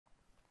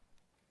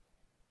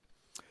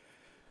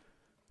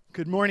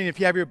Good morning. If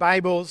you have your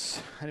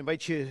Bibles, I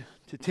invite you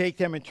to take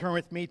them and turn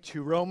with me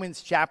to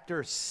Romans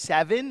chapter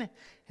 7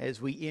 as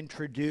we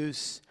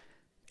introduce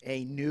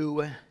a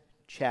new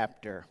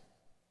chapter.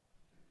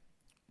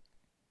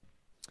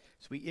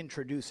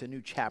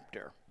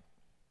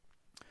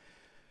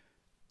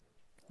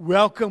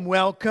 Welcome,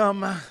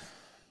 welcome.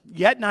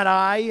 Yet not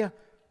I,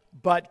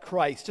 but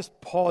Christ. Just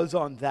pause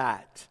on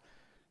that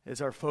as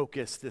our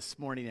focus this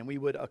morning, and we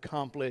would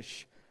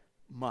accomplish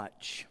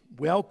much.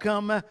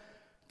 Welcome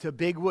to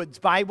Big Woods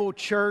Bible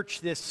Church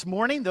this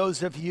morning.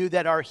 Those of you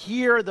that are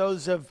here,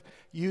 those of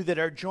you that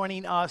are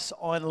joining us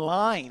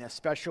online, a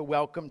special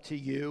welcome to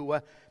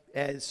you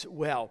as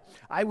well.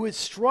 I was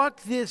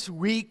struck this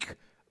week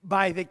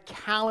by the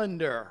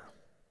calendar.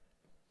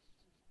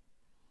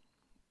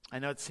 I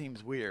know it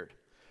seems weird.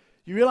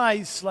 You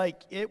realize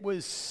it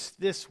was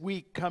this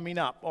week coming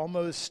up,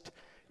 almost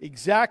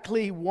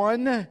exactly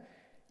 1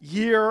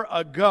 year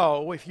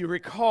ago. If you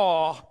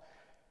recall,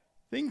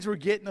 things were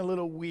getting a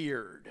little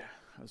weird.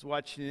 I was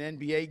watching an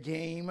NBA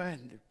game,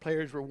 and the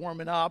players were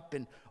warming up,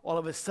 and all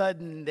of a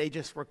sudden, they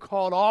just were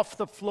called off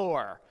the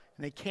floor,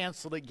 and they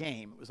canceled a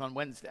game. It was on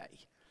Wednesday.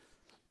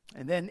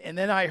 And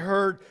then I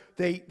heard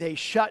they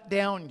shut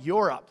down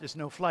Europe. There's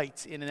no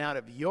flights in and out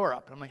of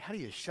Europe. And I'm like, how do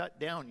you shut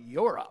down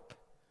Europe?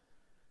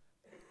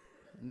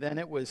 And then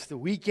it was the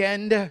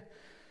weekend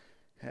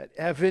at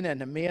Evan and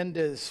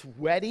Amanda's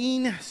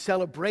wedding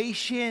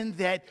celebration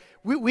that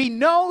we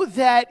know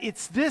that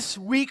it's this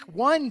week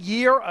 1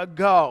 year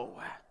ago.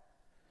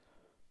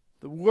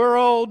 The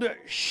world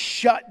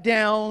shut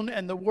down,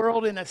 and the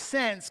world, in a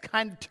sense,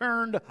 kind of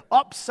turned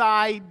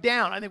upside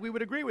down. I think we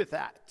would agree with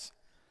that.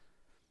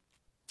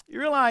 You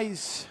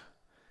realize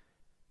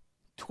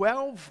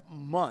 12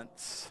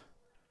 months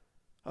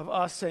of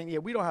us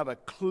saying, we don't have a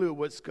clue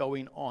what's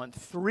going on.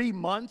 3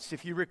 months,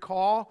 if you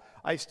recall,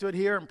 I stood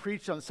here and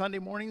preached on Sunday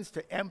mornings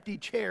to empty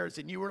chairs,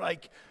 and you were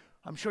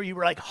I'm sure you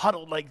were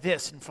huddled like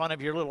this in front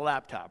of your little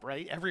laptop,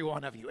 right? Every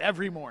one of you,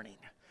 every morning.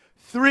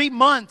 3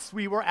 months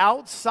we were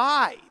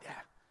outside.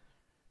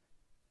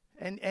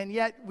 And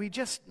yet we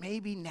just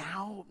maybe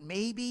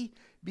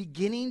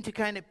beginning to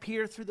kind of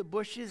peer through the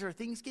bushes. Are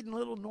things getting a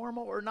little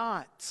normal or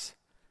not?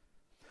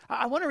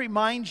 I want to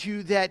remind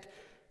you that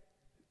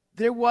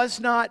there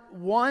was not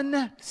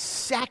 1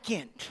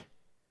 second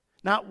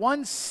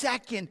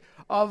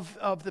of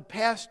the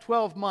past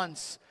 12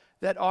 months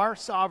that our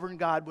sovereign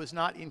God was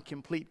not in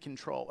complete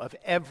control of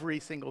every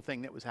single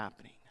thing that was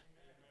happening.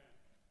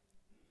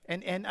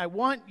 And I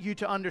want you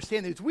to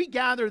understand that as we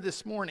gather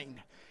this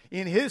morning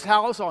in His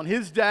house on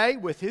His day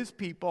with His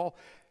people,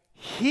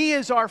 He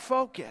is our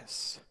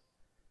focus.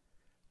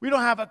 We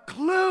don't have a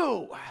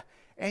clue.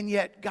 And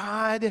yet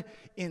God,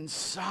 in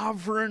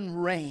sovereign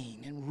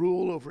reign and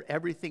rule over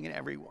everything and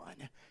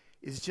everyone,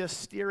 is just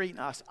steering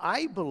us.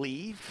 I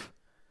believe,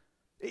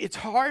 it's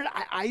hard,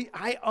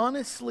 I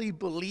honestly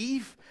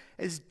believe,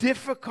 as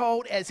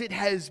difficult as it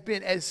has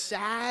been, as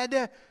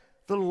sad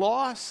the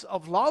loss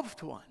of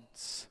loved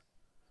ones,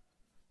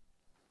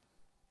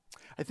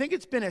 I think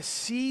it's been a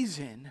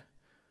season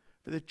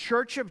for the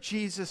Church of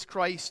Jesus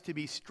Christ to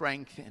be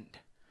strengthened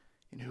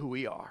in who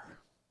we are.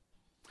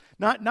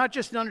 Not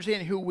just in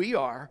understanding who we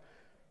are,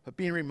 but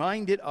being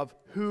reminded of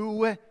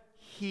who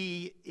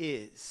He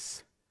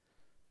is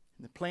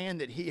and the plan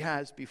that He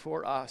has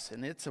before us.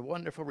 And it's a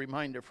wonderful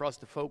reminder for us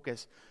to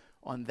focus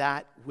on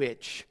that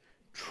which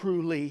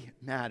truly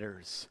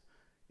matters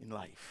in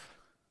life.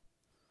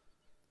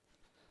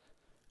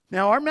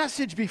 Now, our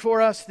message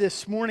before us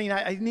this morning,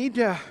 I need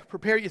to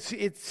prepare you.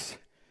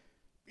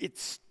 It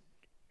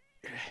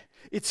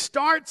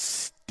starts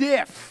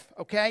stiff,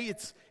 okay?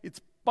 It's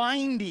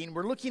binding.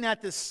 We're looking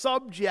at this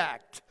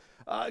subject,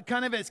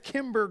 kind of as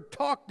Kimber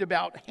talked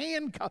about,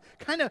 handcuff,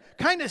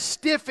 kind of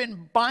stiff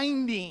and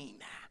binding.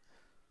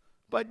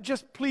 But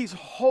just please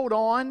hold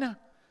on.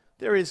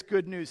 There is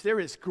good news. There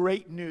is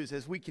great news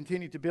as we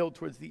continue to build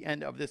towards the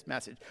end of this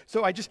message.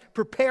 So I just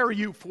prepare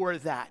you for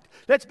that.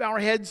 Let's bow our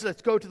heads.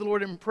 Let's go to the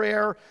Lord in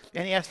prayer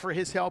and ask for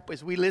His help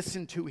as we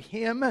listen to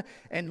Him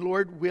and,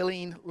 Lord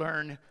willing,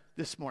 learn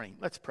this morning.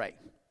 Let's pray.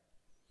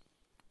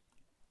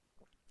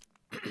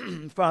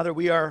 Father,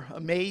 we are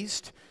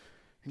amazed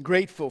and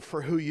grateful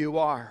for who You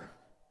are.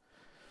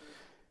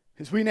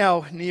 As we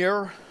now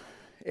near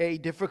a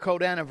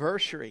difficult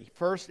anniversary,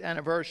 first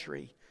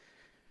anniversary,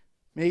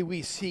 may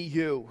we see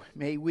You.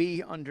 May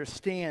we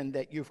understand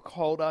that You've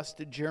called us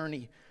to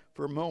journey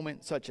for a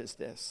moment such as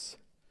this.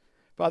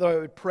 Father, I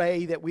would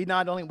pray that we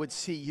not only would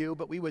see You,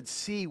 but we would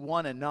see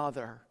one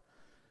another.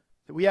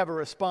 That we have a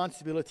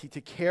responsibility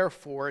to care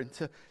for and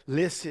to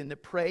listen, to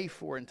pray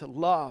for and to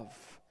love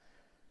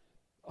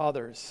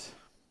others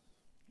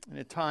in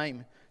a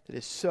time that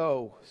is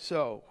so,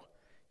 so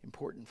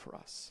important for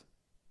us.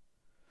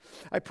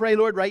 I pray,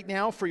 Lord, right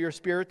now for Your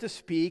Spirit to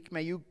speak.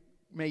 May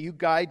you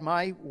guide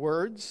my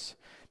words.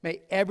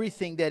 May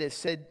everything that is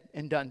said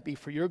and done be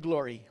for Your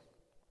glory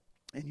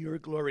and Your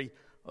glory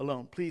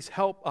alone. Please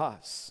help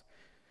us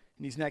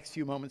in these next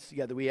few moments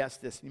together. We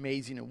ask this in the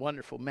amazing and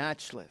wonderful,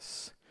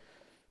 matchless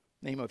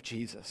name of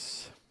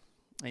Jesus.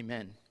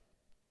 Amen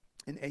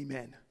and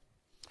amen.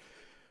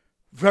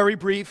 Very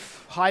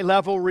brief,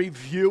 high-level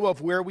review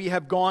of where we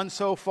have gone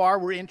so far.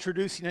 We're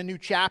introducing a new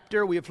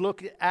chapter. We have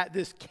looked at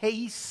this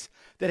case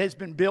that has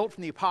been built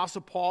from the Apostle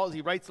Paul as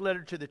he writes a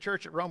letter to the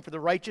church at Rome for the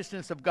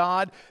righteousness of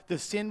God, the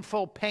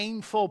sinful,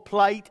 painful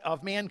plight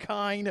of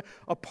mankind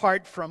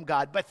apart from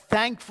God. But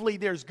thankfully,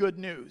 there's good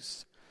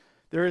news.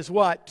 There is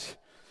what?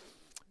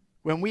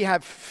 When we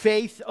have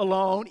faith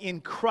alone, in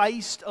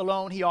Christ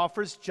alone, he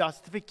offers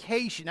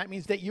justification. That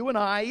means that you and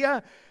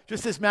I,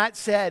 just as Matt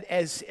said,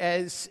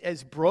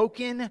 as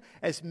broken,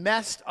 as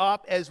messed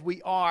up as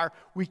we are,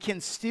 we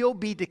can still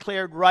be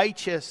declared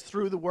righteous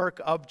through the work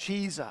of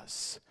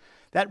Jesus.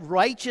 That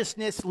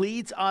righteousness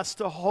leads us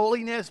to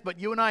holiness, but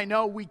you and I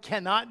know we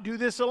cannot do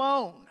this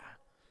alone.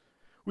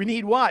 We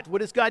need what?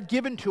 What has God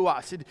given to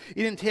us? It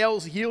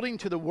entails yielding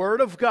to the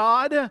Word of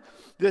God,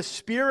 the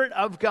Spirit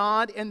of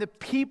God, and the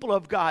people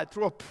of God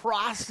through a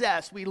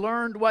process. We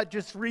learned what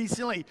just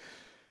recently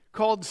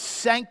called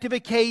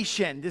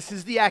sanctification. This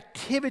is the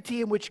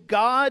activity in which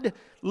God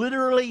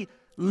literally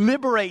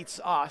liberates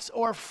us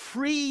or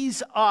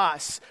frees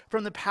us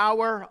from the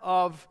power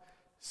of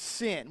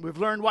sin. We've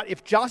learned what?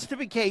 If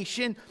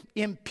justification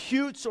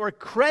imputes or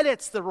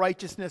credits the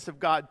righteousness of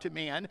God to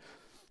man,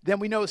 then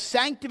we know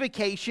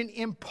sanctification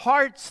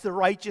imparts the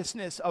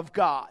righteousness of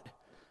God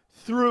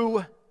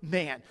through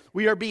man.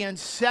 We are being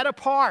set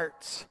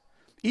apart,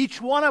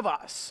 each one of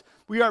us.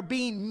 We are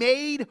being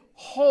made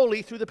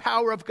holy through the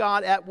power of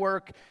God at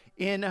work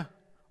in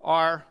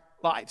our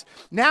lives.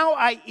 Now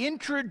I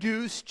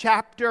introduce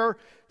chapter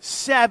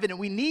 7, and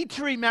we need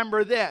to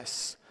remember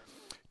this.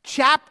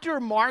 Chapter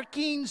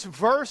markings,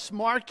 verse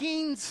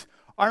markings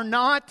are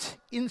not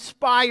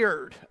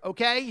inspired,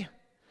 okay?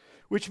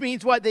 Which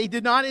means what? They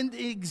did not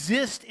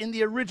exist in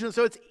the original.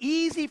 So it's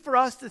easy for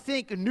us to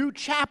think a new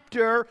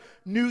chapter,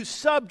 new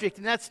subject,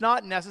 and that's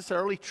not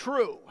necessarily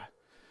true.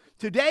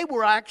 Today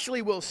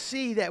we'll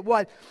see that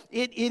what?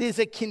 It is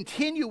a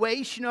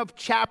continuation of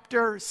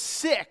chapter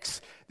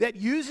 6 that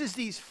uses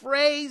these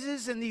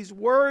phrases and these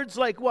words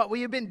like what?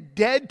 We have been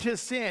dead to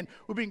sin.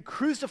 We've been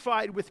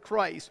crucified with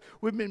Christ.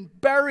 We've been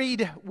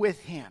buried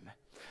with him.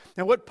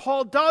 Now what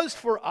Paul does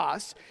for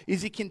us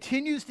is he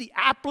continues the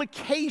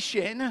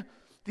application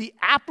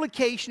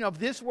of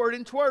this word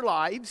into our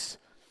lives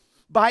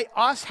by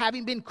us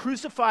having been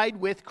crucified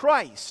with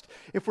Christ.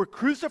 If we're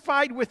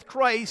crucified with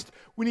Christ,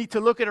 we need to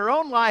look at our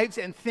own lives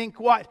and think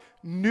what?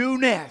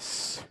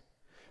 Newness.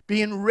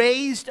 Being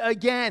raised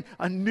again.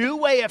 A new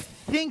way of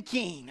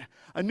thinking.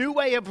 A new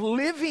way of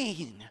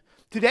living.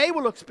 Today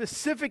we'll look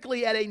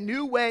specifically at a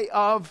new way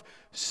of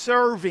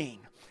serving.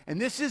 And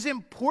this is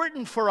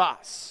important for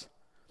us.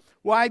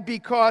 Why?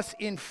 Because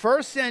in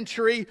first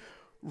century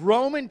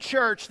Roman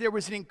church, there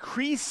was an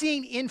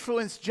increasing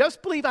influence,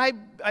 just believe I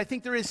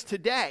think there is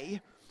today,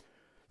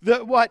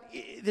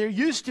 there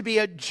used to be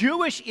a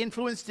Jewish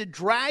influence to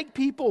drag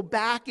people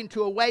back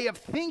into a way of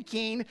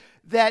thinking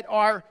that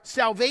our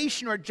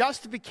salvation or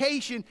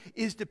justification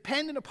is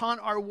dependent upon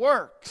our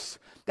works.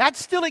 That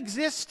still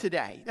exists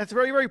today. That's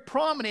very, very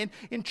prominent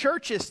in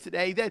churches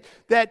today,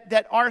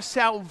 that our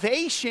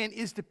salvation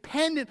is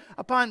dependent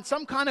upon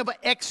some kind of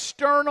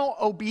external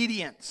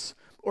obedience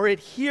or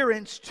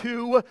adherence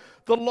to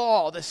the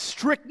law, the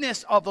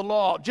strictness of the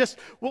law, just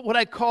what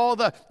I call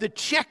the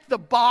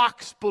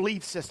check-the-box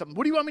belief system.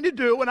 What do you want me to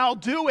do? And I'll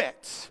do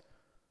it.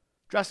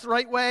 Dress the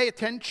right way,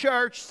 attend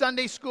church,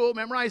 Sunday school,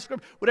 memorize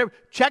scripture, whatever.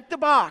 Check the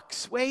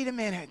box. Wait a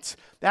minute.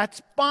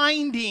 That's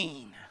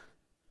binding.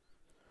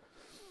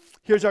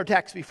 Here's our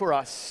text before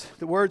us.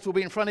 The words will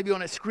be in front of you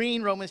on a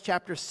screen, Romans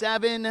chapter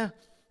 7,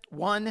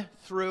 1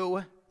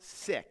 through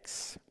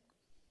 6.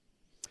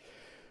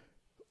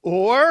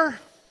 Or,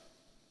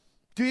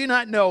 do you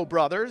not know,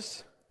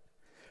 brothers?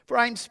 For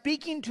I am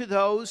speaking to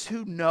those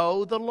who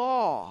know the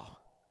law,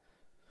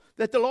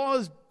 that the law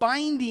is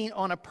binding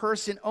on a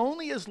person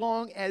only as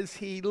long as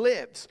he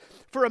lives.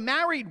 For a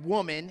married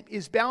woman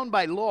is bound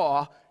by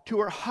law to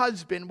her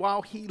husband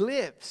while he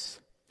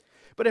lives.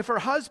 But if her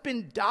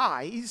husband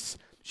dies,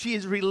 she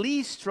is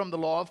released from the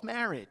law of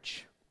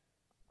marriage.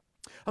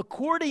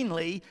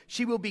 Accordingly,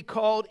 she will be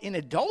called an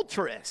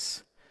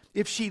adulteress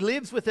if she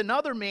lives with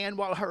another man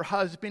while her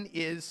husband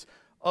is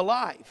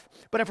alive.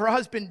 But if her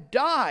husband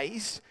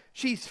dies,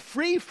 she's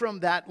free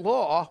from that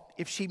law.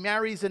 If she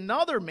marries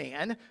another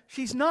man,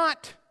 she's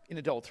not an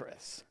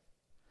adulteress.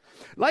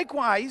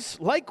 Likewise,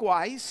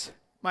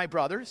 my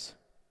brothers,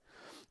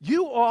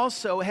 you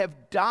also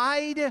have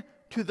died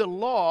to the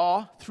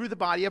law through the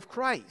body of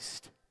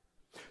Christ,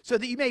 so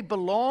that you may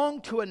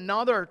belong to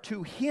another,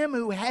 to him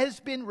who has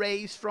been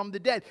raised from the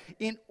dead,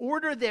 in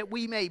order that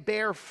we may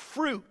bear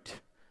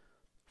fruit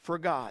for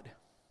God.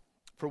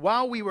 For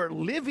while we were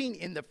living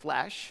in the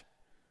flesh,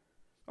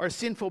 our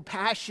sinful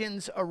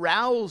passions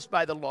aroused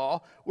by the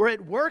law were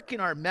at work in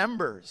our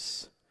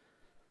members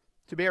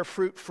to bear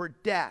fruit for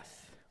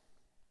death.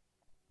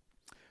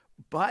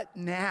 But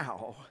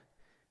now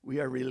we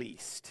are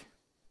released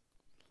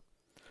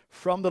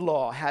from the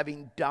law,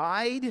 having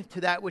died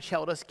to that which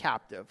held us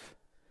captive,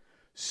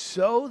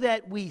 so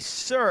that we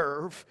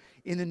serve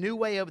in the new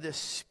way of the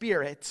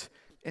Spirit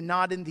and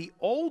not in the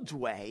old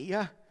way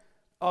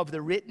of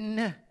the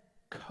written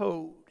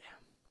code.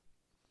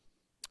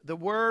 The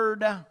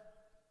word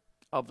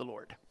of the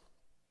Lord.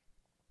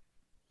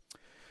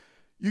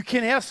 You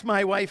can ask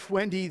my wife,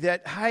 Wendy,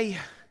 that I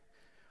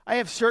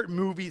have certain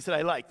movies that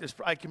I like.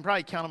 I can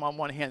probably count them on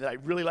one hand that I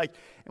really like.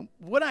 And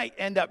what I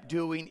end up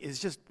doing is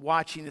just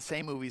watching the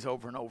same movies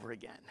over and over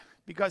again.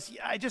 Because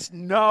I just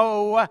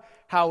know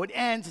how it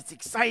ends. It's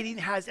exciting.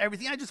 It has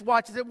everything. I just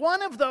watch it.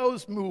 One of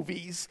those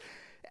movies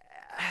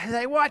that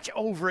I watch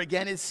over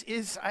again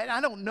is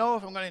I don't know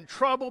if I'm going to get in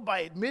trouble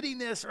by admitting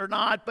this or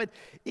not, but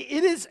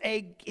it is,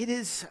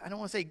 I don't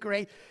want to say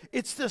great,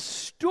 it's the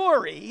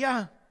story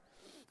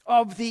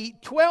of the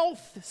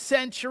 12th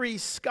century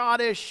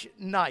Scottish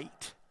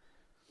knight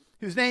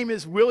whose name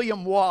is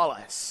William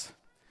Wallace.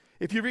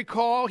 If you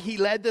recall, he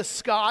led the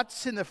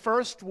Scots in the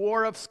First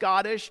War of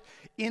Scottish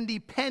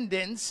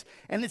Independence,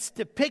 and it's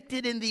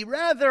depicted in the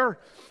rather,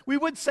 we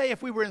would say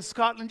if we were in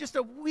Scotland, just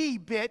a wee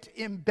bit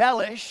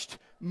embellished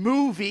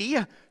movie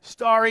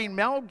starring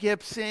Mel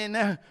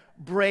Gibson,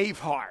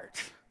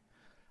 Braveheart.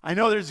 I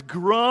know there's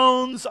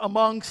groans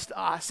amongst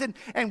us,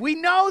 and we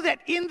know that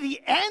in the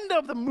end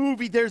of the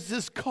movie there's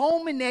this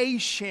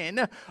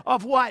culmination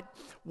of what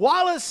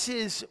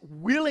Wallace's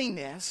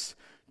willingness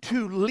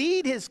to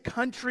lead his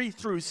country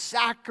through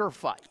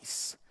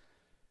sacrifice.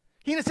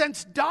 He, in a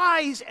sense,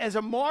 dies as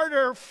a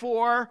martyr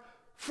for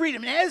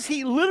freedom. And as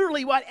he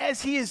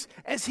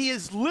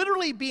is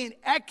literally being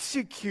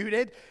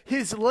executed,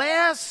 his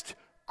last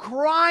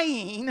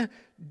crying,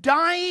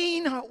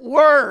 dying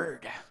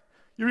word.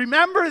 You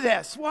remember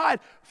this?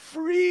 What?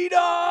 Freedom!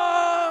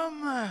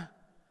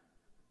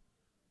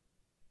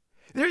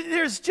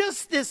 There's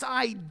just this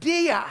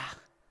idea.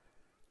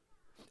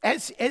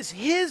 As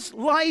his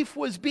life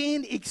was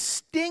being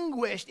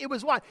extinguished, it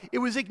was what? It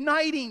was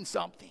igniting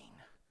something.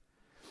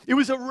 It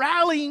was a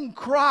rallying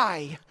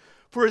cry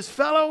for his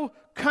fellow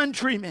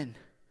countrymen,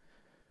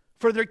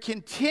 for their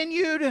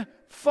continued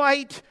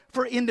fight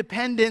for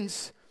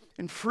independence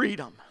and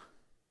freedom.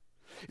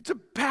 It's a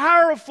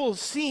powerful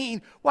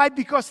scene. Why?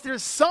 Because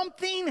there's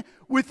something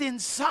within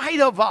inside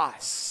of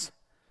us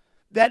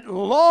that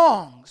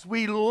longs,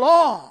 we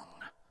long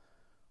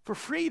for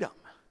freedom.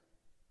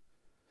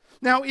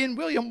 Now, in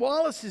William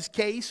Wallace's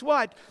case,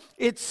 what?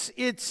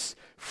 It's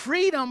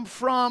freedom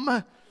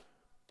from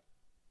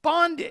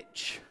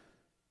bondage.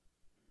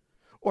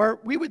 Or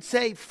we would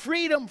say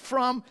freedom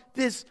from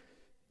this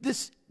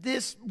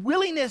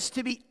willingness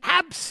to be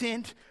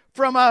absent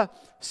from a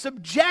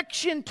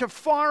subjection to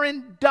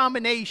foreign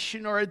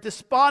domination or a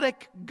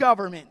despotic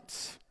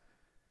government.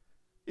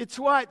 It's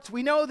what?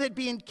 We know that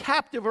being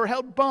captive or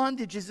held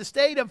bondage is a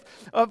state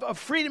of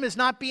freedom, is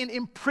not being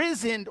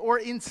imprisoned or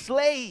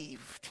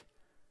enslaved.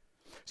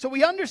 So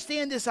we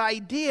understand this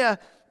idea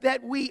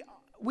that we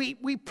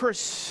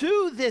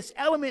pursue this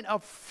element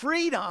of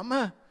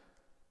freedom,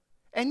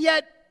 and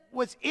yet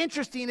what's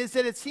interesting is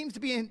that it seems to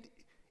be in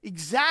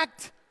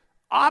exact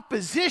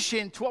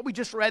opposition to what we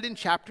just read in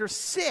chapter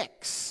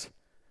 6,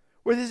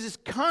 where there's this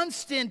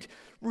constant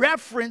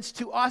reference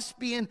to us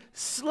being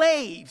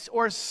slaves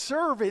or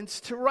servants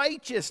to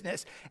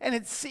righteousness. And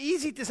it's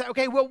easy to say,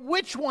 okay, well,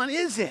 which one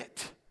is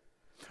it?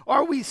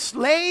 Are we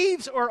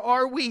slaves or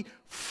are we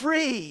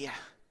free?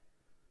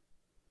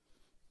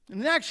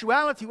 In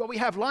actuality, what we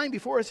have lying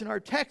before us in our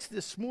text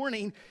this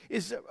morning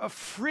is a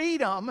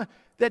freedom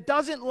that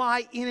doesn't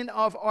lie in and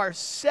of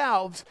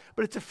ourselves,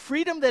 but it's a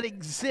freedom that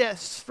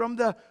exists from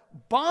the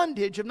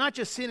bondage of not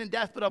just sin and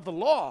death, but of the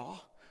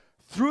law,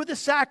 through the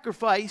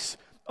sacrifice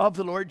of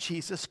the Lord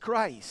Jesus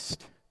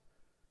Christ.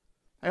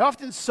 I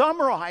often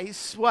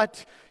summarize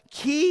what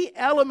key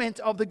element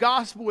of the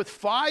gospel with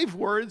 5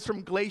 words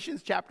from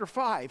Galatians chapter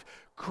 5.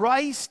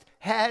 Christ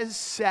has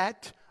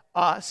set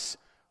us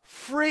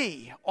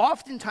free.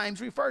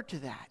 Oftentimes referred to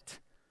that.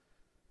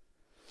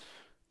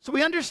 So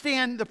we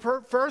understand the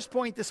first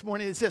point this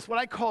morning is this, what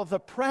I call the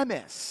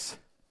premise.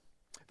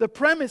 The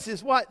premise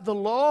is what? The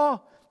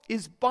law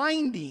is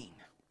binding.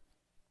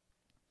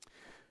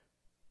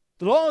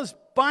 The law is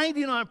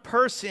binding on a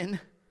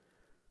person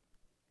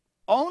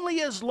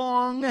only as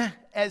long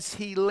as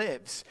he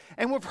lives.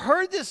 And we've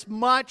heard this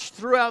much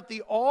throughout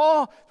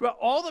all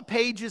the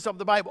pages of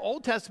the Bible,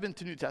 Old Testament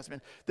to New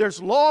Testament.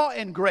 There's law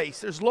and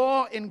grace. There's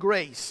law and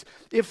grace.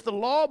 If the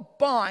law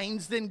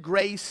binds, then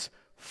grace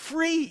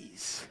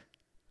frees.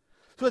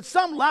 So at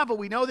some level,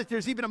 we know that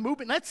there's even a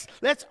movement.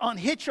 Let's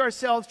unhitch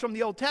ourselves from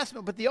the Old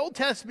Testament. But the Old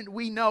Testament,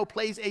 we know,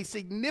 plays a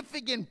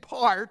significant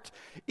part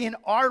in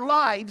our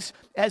lives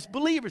as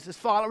believers, as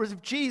followers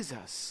of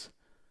Jesus.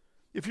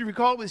 If you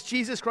recall, it was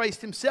Jesus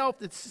Christ himself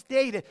that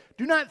stated,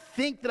 "Do not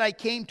think that I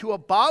came to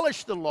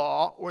abolish the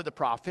law or the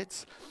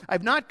prophets.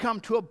 I've not come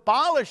to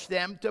abolish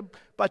them,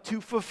 but to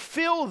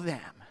fulfill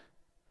them."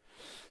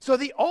 So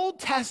the Old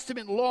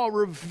Testament law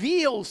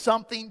reveals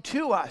something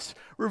to us,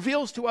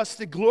 reveals to us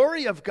the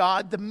glory of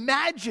God, the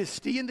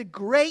majesty and the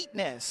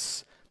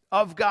greatness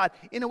of God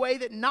in a way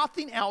that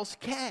nothing else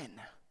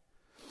can.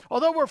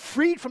 Although we're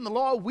freed from the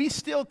law, we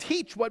still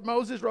teach what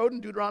Moses wrote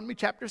in Deuteronomy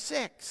chapter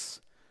 6.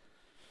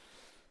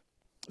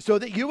 So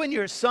that you and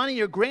your son and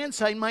your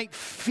grandson might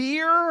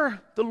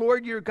fear the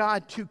Lord your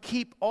God, to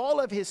keep all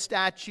of his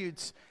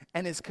statutes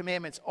and his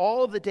commandments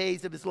all of the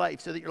days of his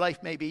life, so that your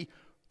life may be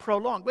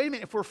prolonged. Wait a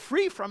minute, if we're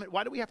free from it,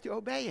 why do we have to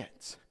obey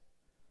it?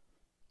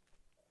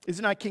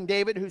 Isn't it King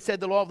David who said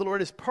the law of the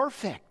Lord is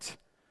perfect,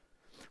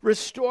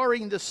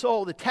 restoring the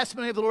soul? The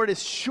testimony of the Lord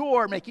is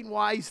sure, making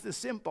wise the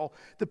simple.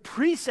 The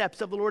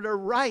precepts of the Lord are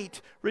right,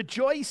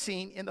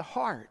 rejoicing in the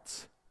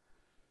heart.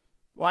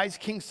 Wise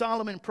King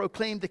Solomon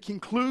proclaimed the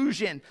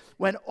conclusion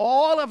when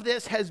all of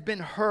this has been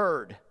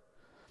heard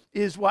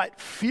is what?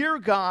 Fear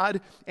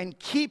God and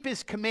keep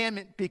his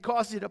commandment,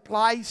 because it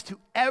applies to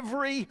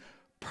every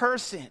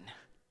person.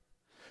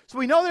 So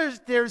we know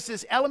there's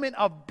this element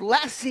of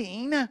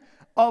blessing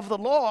of the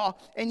law,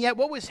 and yet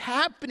what was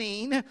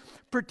happening,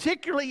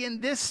 particularly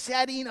in this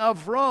setting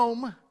of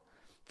Rome,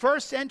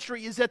 first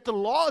century, is that the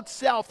law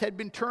itself had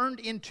been turned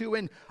into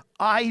an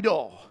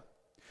idol.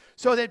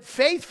 So that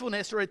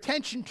faithfulness or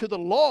attention to the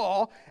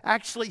law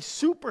actually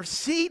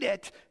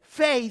superseded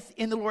faith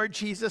in the Lord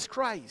Jesus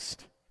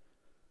Christ.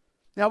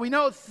 Now we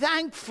know,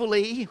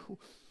 thankfully,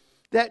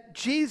 that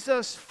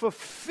Jesus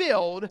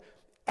fulfilled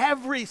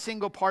every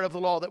single part of the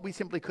law that we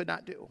simply could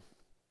not do.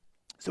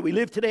 So we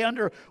live today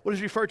under what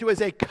is referred to as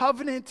a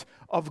covenant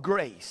of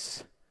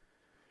grace.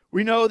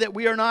 We know that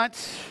we are not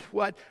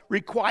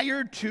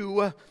required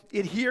to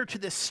adhere to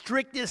the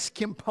strictest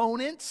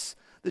components,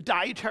 the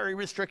dietary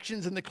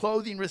restrictions and the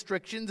clothing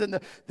restrictions and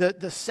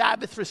the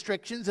Sabbath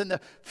restrictions and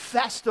the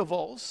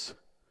festivals.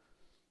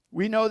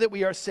 We know that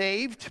we are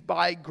saved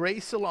by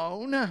grace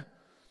alone,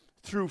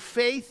 through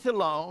faith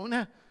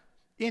alone,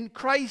 in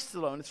Christ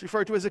alone. It's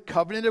referred to as a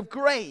covenant of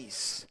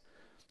grace.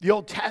 The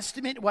Old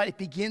Testament, it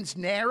begins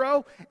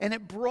narrow and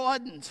it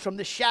broadens from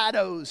the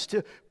shadows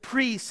to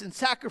priests and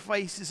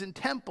sacrifices and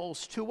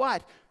temples to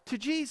what? To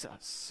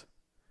Jesus.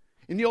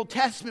 In the Old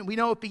Testament, we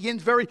know it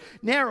begins very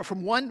narrow,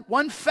 from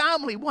one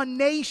family, one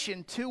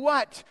nation, to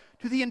what?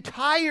 To the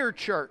entire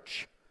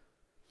church,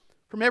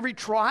 from every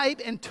tribe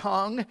and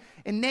tongue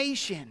and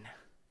nation.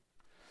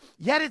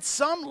 Yet at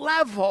some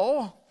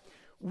level,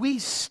 we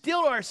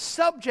still are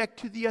subject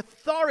to the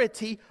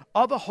authority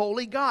of a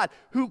holy God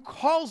who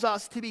calls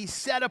us to be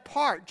set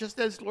apart, just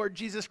as Lord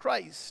Jesus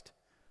Christ.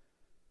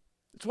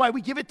 That's why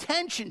we give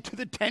attention to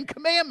the Ten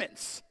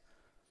Commandments.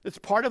 It's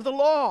part of the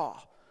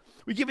law.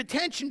 We give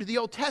attention to the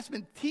Old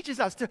Testament. It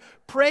teaches us to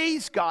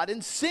praise God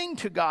and sing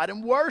to God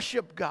and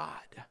worship God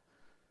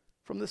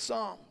from the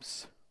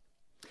Psalms.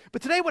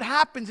 But today what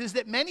happens is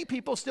that many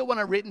people still want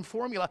a written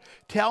formula.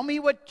 Tell me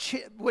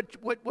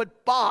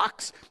what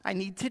box I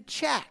need to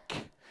check.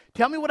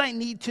 Tell me what I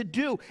need to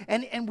do.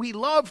 And we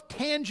love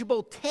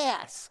tangible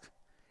tasks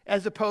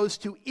as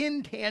opposed to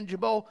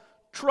intangible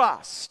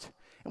trust.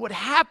 And what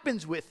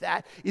happens with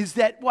that is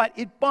that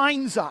it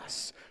binds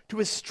us to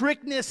a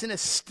strictness and a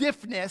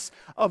stiffness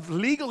of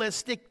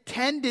legalistic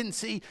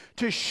tendency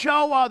to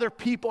show other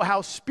people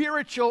how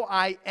spiritual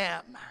I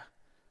am.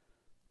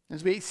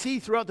 As we see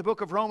throughout the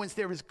book of Romans,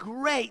 there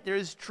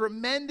is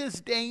tremendous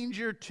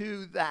danger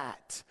to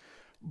that.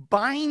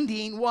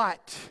 Binding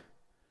what?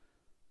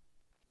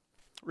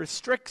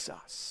 Restricts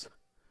us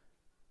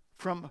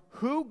from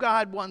who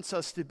God wants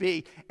us to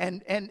be.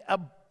 And a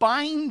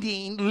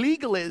binding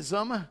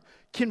legalism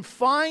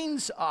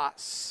confines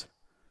us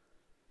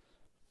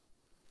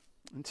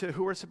into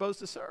who we're supposed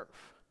to serve.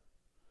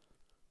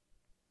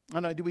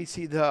 Not only do we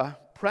see the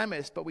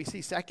premise, but we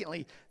see,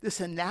 secondly, this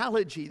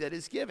analogy that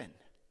is given.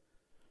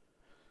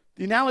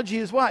 The analogy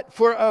is what?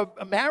 For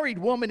a married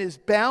woman is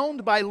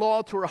bound by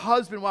law to her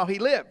husband while he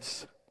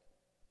lives.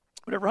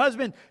 But if her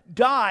husband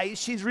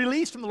dies, she's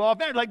released from the law of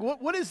marriage. Like,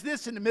 what is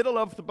this in the middle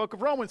of the book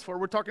of Romans for?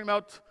 We're talking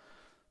about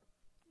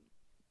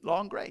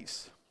law and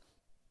grace.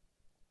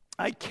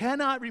 I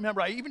cannot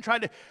remember.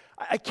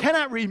 I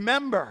cannot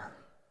remember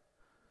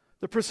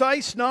the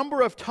precise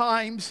number of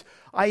times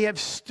I have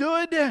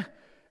stood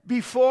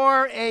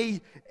before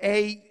a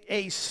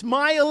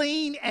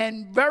smiling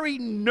and very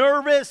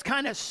nervous,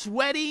 kind of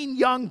sweating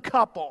young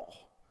couple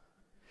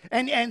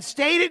and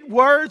stated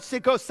words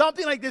that go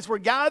something like this: we're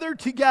gathered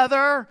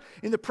together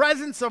in the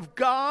presence of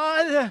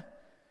God,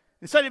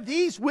 instead of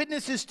these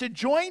witnesses to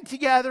join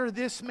together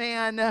this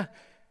man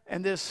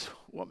and this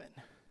woman.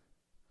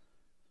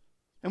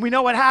 And we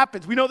know what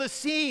happens. We know the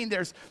scene.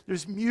 There's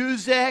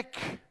music,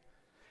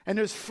 and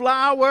there's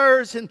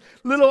flowers and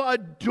little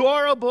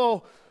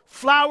adorable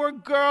flower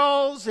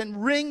girls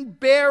and ring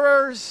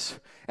bearers,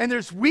 and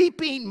there's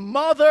weeping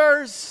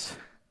mothers.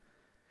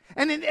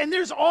 And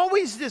there's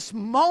always this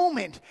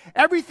moment.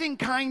 Everything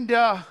kind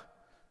of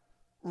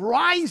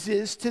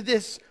rises to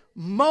this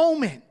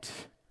moment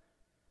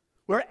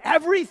where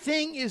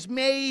everything is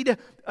made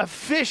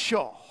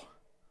official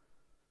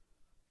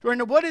during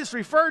what is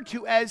referred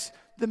to as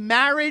the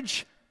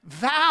marriage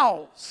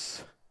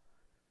vows.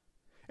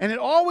 And it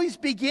always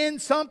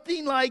begins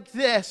something like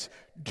this: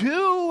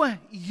 Do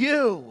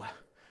you,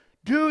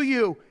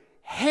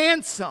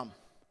 handsome,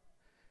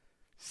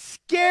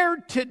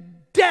 scared to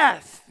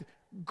death,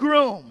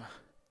 groom?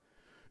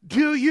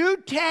 Do you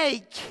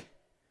take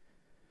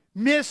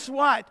Miss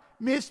what?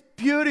 Miss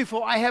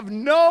Beautiful, I have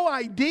no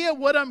idea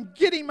what I'm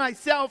getting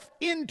myself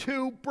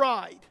into,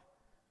 bride?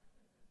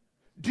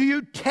 Do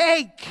you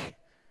take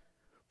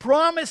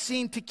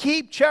promising to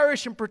keep,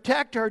 cherish, and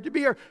protect her, to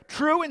be her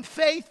true and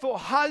faithful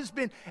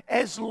husband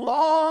as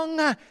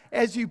long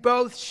as you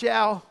both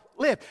shall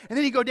live? And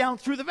then you go down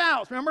through the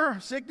vows. Remember?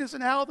 Sickness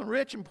and health, and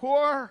rich and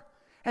poor.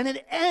 And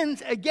it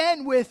ends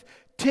again with,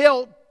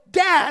 till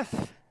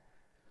death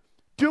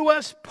do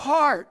us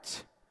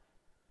part.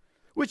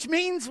 Which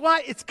means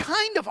what? It's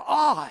kind of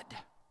odd.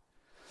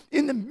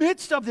 In the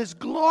midst of this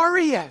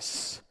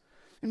glorious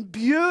and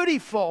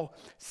beautiful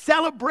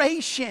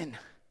celebration,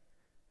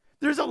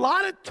 there's a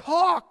lot of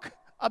talk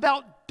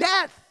about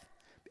death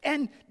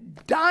and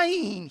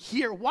dying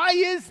here. Why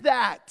is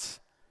that?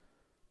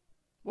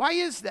 Why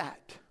is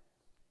that?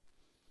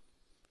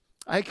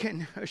 I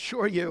can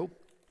assure you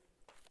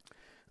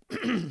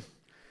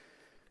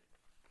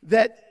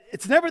that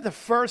it's never the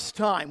first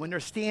time when they're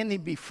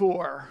standing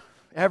before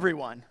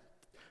everyone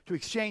to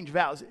exchange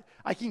vows.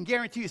 I can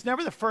guarantee you it's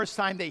never the first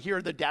time they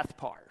hear the death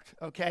part,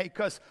 okay?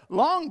 Because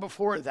long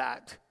before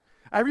that,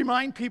 I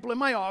remind people in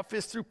my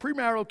office through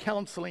premarital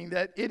counseling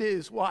that it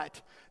is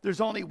what?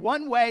 There's only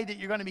one way that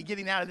you're going to be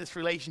getting out of this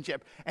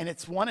relationship, and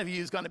it's one of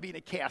you is going to be in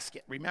a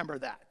casket. Remember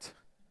that.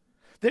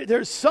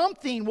 There's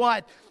something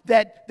what?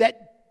 That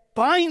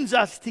binds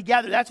us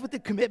together. That's what the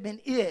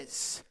commitment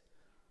is.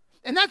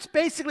 And that's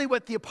basically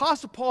what the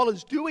Apostle Paul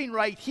is doing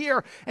right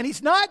here. And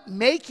he's not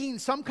making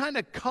some kind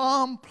of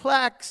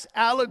complex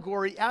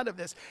allegory out of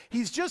this.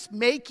 He's just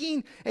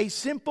making a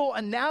simple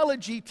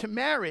analogy to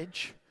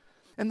marriage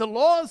and the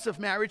laws of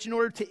marriage in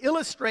order to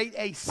illustrate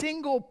a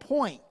single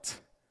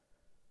point.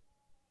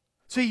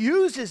 So he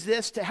uses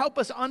this to help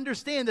us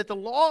understand that the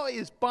law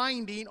is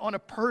binding on a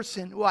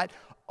person, what?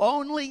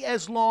 Only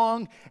as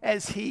long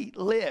as he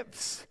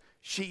lives,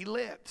 she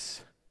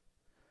lives.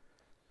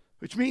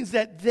 Which means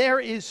that there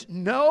is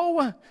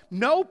no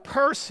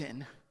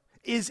person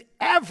is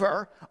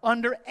ever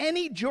under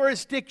any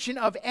jurisdiction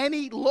of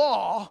any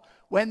law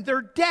when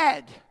they're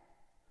dead.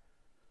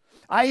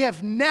 I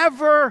have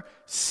never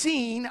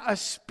seen a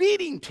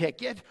speeding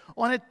ticket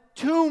on a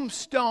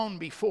tombstone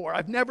before.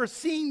 I've never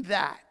seen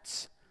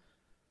that.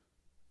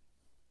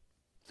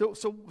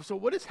 So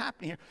what is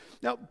happening here?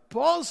 Now,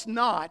 Paul's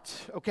not,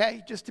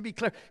 okay, just to be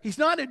clear, he's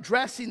not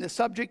addressing the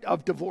subject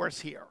of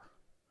divorce here.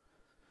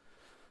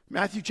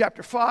 Matthew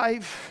chapter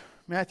 5,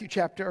 Matthew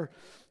chapter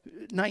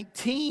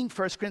 19,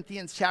 1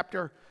 Corinthians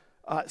chapter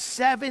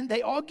 7,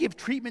 they all give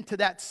treatment to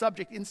that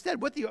subject.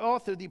 Instead, what the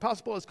author, the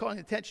Apostle Paul, is calling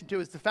attention to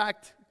is the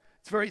fact,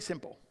 it's very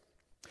simple.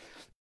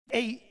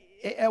 A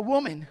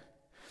woman,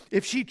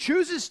 if she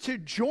chooses to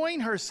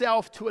join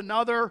herself to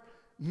another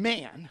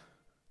man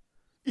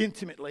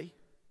intimately,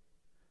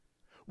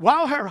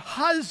 while her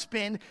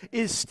husband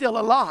is still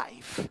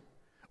alive,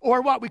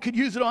 or what, we could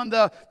use it on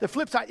the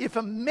flip side. If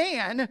a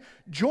man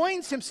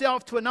joins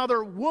himself to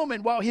another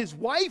woman while his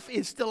wife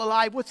is still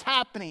alive, what's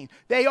happening?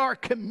 They are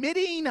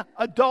committing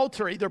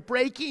adultery. They're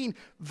breaking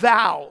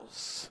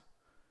vows.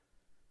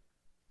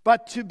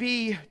 But to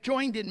be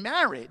joined in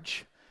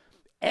marriage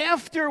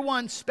after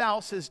one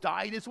spouse has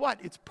died is what?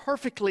 It's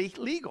perfectly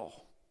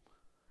legal.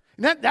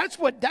 And that's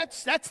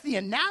the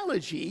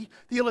analogy,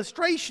 the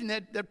illustration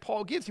that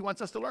Paul gives. He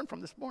wants us to learn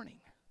from this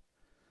morning.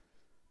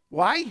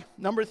 Why?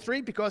 Number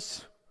 3,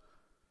 because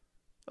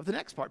of the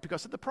next part,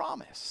 because of the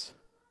promise.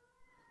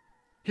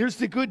 Here's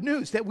the good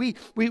news that we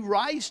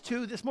rise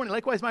to this morning.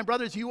 Likewise, my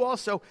brothers, you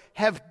also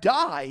have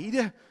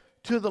died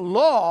to the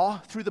law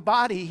through the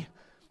body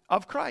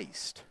of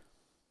Christ.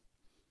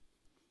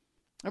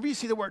 Whenever you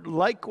see the word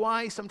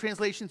likewise, some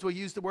translations will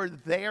use the word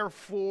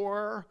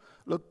therefore.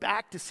 Look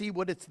back to see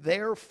what it's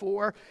there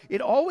for.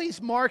 It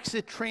always marks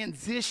a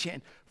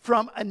transition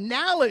from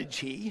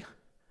analogy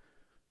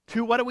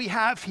to what do we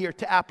have here,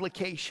 to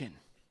application.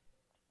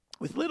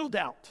 With little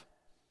doubt,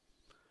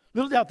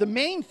 the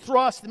main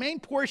thrust, the main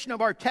portion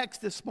of our text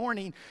this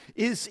morning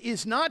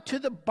is not to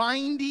the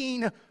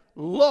binding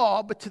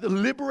law, but to the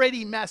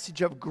liberating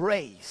message of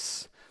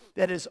grace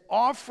that is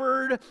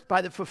offered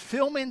by the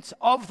fulfillment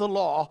of the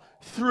law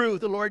through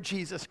the Lord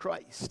Jesus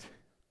Christ.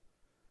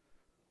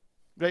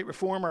 Great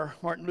reformer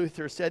Martin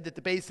Luther said that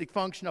the basic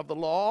function of the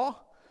law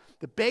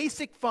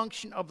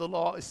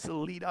is to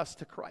lead us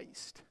to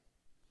Christ.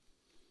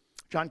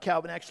 John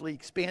Calvin actually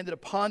expanded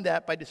upon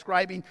that by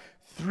describing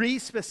 3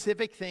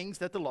 specific things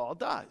that the law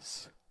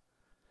does.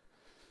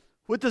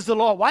 What does the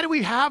law? Why do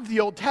we have the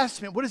Old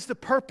Testament? What is the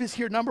purpose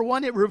here? Number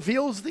 1, it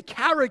reveals the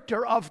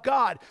character of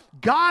God.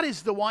 God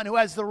is the one who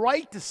has the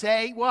right to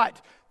say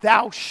what?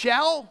 Thou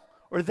shalt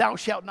or thou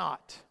shalt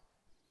not.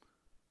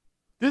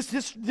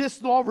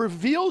 This law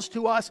reveals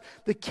to us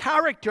the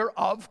character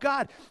of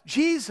God.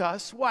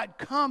 Jesus, what?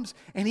 Comes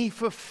and he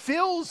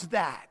fulfills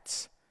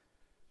that.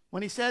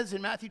 When he says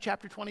in Matthew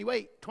chapter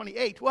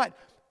 28, what?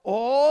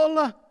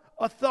 All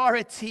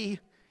authority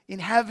in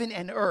heaven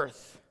and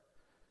earth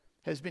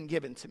has been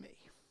given to me.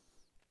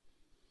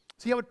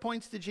 See how it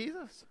points to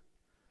Jesus?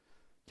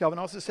 Calvin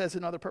also says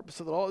another purpose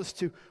of the law is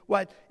to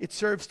what? It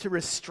serves to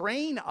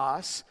restrain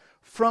us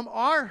from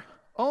our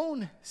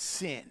own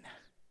sin.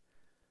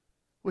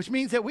 Which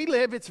means that we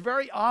live, it's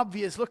very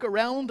obvious, look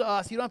around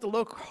us. You don't have to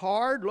look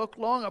hard, look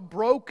long. A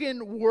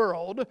broken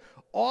world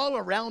all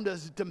around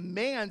us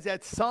demands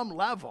at some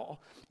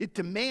level. It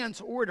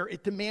demands order,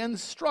 it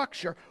demands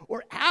structure,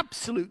 or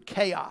absolute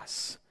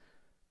chaos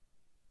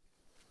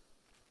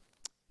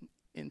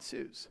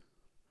ensues.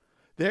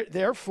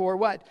 Therefore,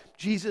 what?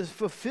 Jesus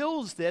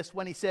fulfills this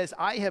when he says,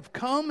 I have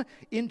come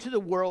into the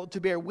world to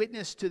bear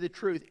witness to the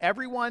truth.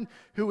 Everyone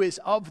who is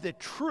of the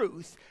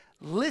truth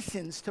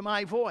listens to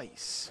my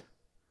voice.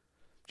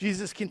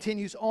 Jesus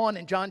continues on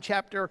in John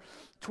chapter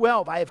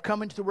 12. I have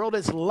come into the world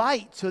as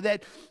light so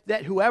that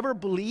whoever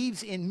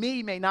believes in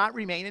me may not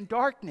remain in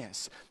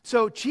darkness.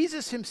 So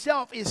Jesus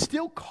himself is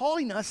still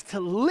calling us to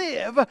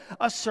live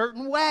a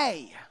certain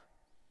way.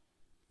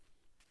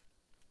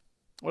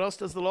 What else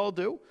does the law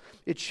do?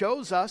 It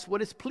shows us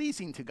what is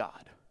pleasing to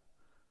God.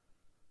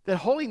 That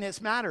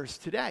holiness matters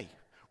today.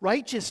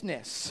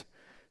 Righteousness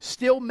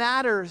still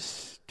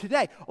matters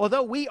today.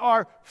 Although we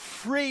are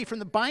free from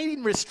the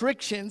binding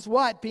restrictions,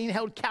 what? Being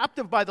held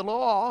captive by the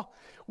law,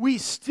 we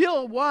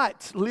still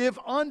what? Live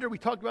under, we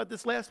talked about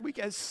this last week,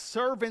 as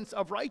servants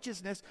of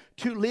righteousness,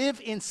 to live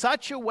in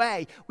such a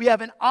way. We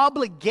have an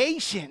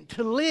obligation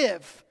to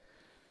live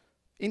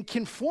in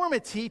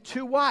conformity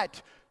to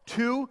what?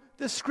 To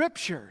the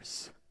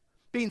Scriptures.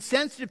 Being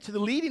sensitive to the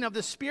leading of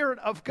the Spirit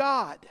of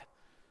God.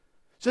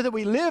 So that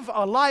we live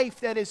a life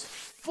that is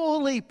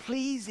fully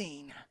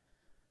pleasing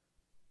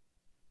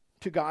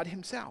to God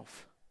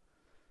himself.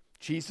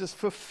 Jesus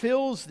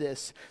fulfills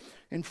this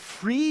and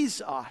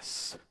frees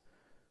us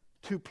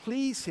to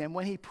please him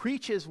when he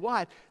preaches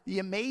what? The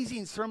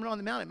amazing Sermon on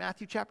the Mount in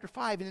Matthew chapter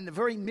 5. And in the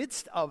very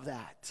midst of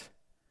that,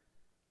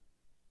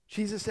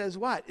 Jesus says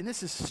what? And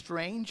this is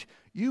strange.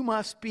 You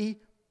must be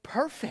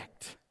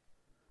perfect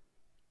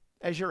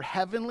as your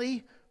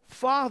heavenly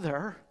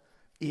Father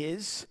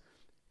is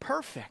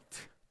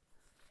perfect.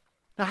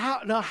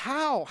 Now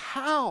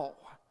how?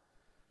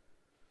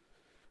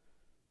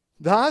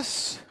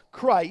 Thus,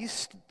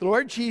 Christ, the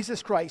Lord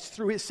Jesus Christ,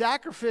 through his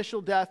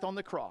sacrificial death on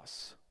the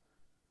cross,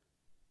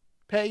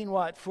 paying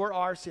what? For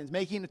our sins,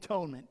 making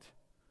atonement,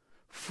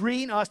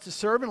 freeing us to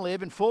serve and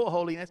live in full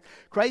holiness.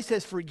 Christ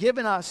has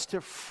forgiven us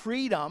to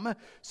freedom,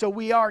 so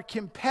we are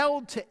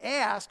compelled to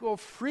ask, well,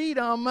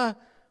 freedom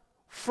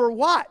for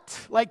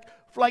what?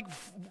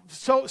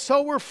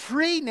 So we're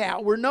free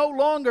now. We're no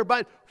longer,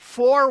 but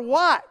for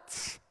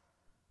what?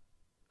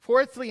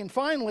 Fourthly and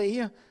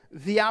finally,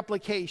 the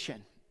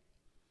application.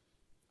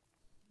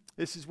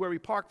 This is where we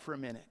park for a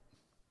minute.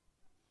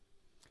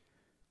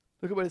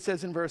 Look at what it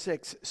says in verse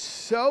 6.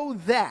 So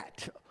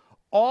that,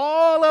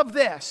 all of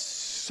this,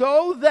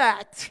 so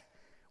that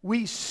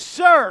we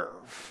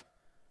serve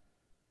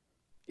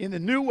in the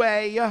new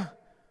way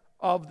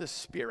of the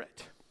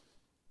Spirit.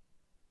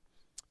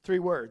 3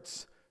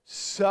 words.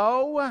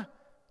 So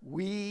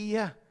we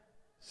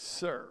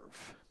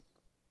serve.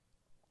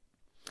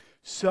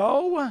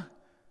 So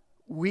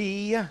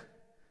we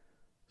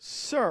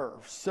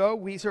serve. So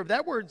we serve.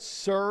 That word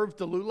serve,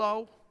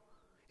 delulo,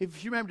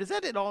 if you remember, does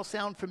that at all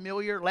sound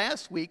familiar?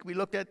 Last week we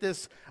looked at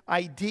this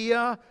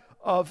idea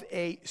of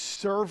a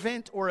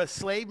servant or a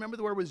slave. Remember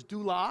the word was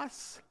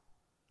doulos?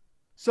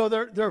 So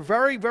they're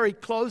very, very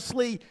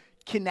closely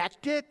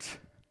connected,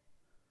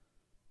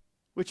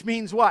 which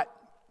means what?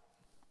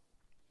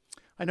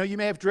 I know you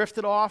may have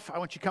drifted off. I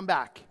want you to come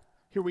back.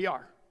 Here we are.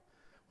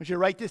 I want you to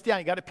write this down.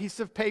 You got a piece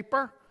of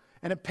paper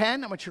and a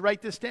pen? I want you to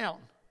write this down.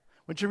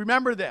 I want you to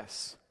remember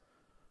this.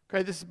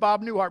 Okay, this is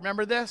Bob Newhart.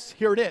 Remember this?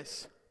 Here it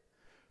is.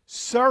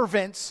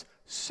 Servants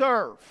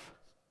serve.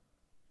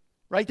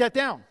 Write that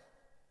down.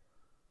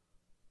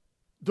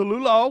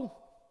 Delulo,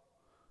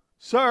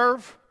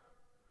 serve.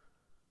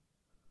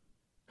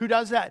 Who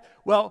does that?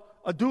 Well,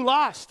 a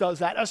doulos does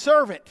that, a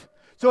servant.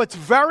 So it's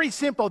very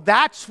simple.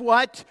 That's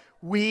what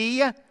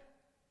we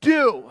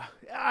do.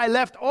 I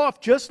left off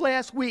just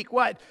last week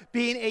what?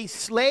 Being a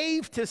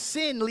slave to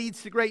sin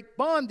leads to great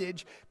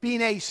bondage.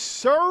 Being a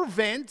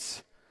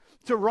servant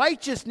to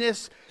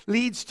righteousness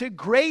leads to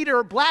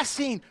greater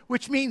blessing,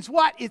 which means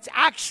what? It's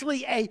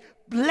actually a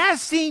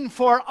blessing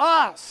for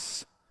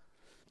us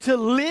to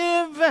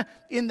live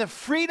in the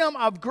freedom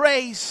of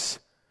grace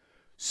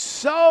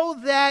so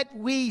that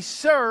we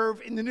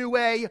serve in the new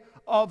way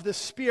of the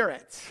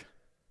Spirit.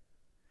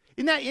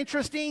 Isn't that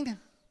interesting?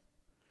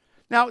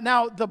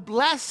 Now, the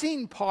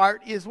blessing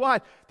part is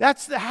what?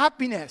 That's the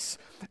happiness.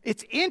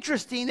 It's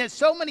interesting that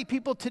so many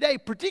people today,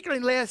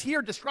 particularly last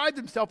year, describe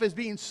themselves as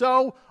being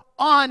so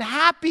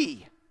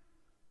unhappy.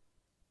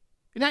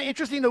 Isn't that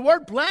interesting? The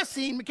word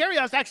blessing,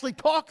 Makarios actually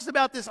talks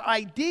about this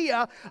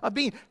idea of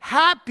being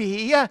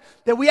happy,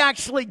 that we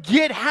actually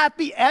get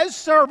happy as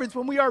servants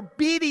when we are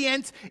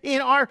obedient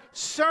in our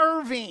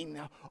serving.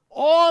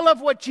 All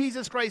of what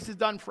Jesus Christ has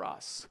done for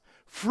us,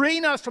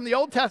 freeing us from the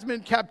Old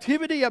Testament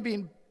captivity of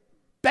being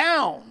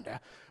bound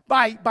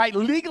by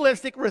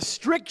legalistic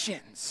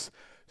restrictions,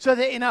 so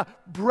that in a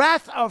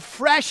breath of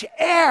fresh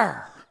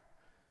air,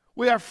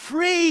 We are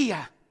free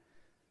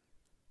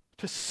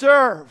to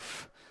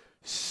serve.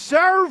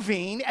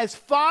 Serving as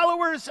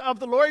followers of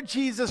the Lord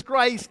Jesus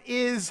Christ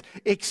is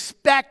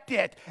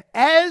expected.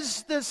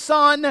 As the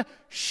sun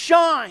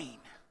shines,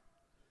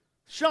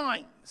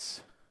 serve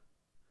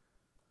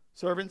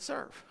and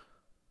serve.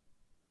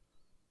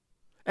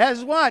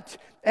 As what?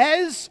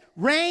 As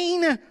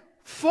rain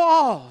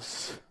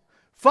falls,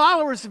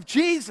 followers of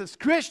Jesus,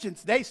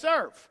 Christians, they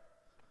serve.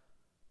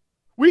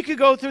 We could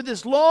go through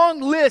this long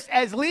list.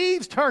 As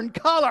leaves turn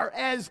color,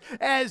 as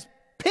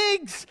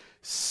pigs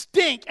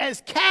stink,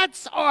 as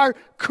cats are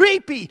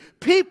creepy,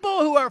 people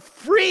who are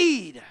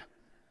freed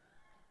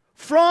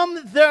from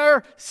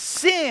their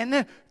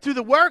sin through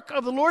the work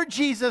of the Lord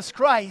Jesus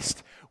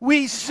Christ,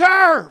 we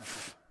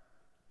serve.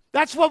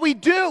 That's what we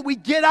do. We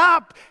get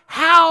up.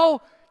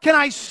 How can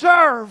I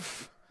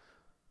serve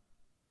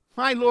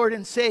my Lord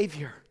and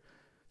Savior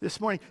this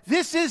morning?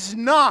 This is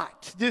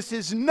not,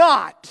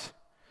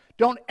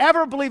 don't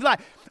ever believe that.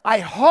 I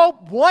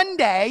hope one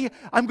day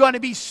I'm going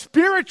to be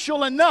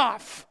spiritual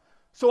enough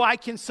so I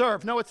can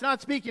serve. No, it's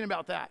not speaking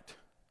about that.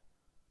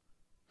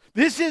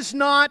 This is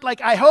not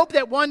like, I hope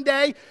that one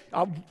day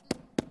I'm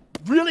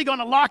really going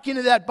to lock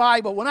into that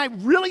Bible. When I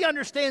really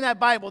understand that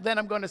Bible, then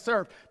I'm going to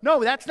serve.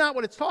 No, that's not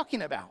what it's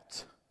talking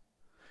about.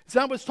 It's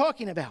not what it's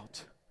talking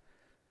about.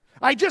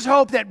 I just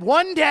hope that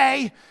one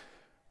day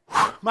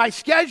my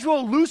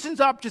schedule loosens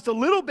up just a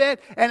little bit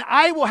and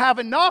I will have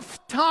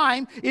enough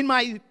time in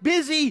my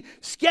busy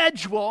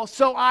schedule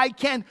so I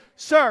can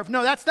serve.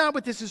 No, that's not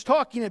what this is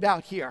talking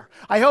about here.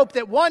 I hope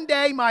that one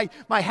day my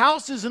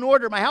house is in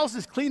order, my house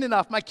is clean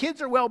enough, my kids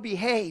are well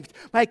behaved,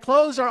 my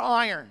clothes are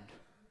ironed.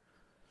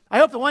 I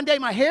hope that one day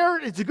my hair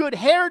is a good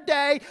hair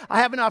day,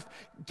 I have enough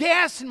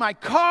gas in my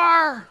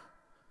car,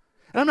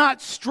 and I'm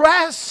not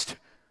stressed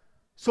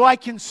so I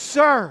can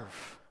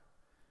serve.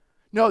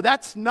 No,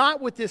 that's not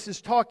what this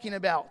is talking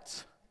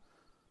about.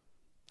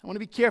 I want to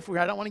be careful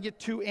here. I don't want to get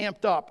too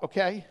amped up,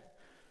 okay?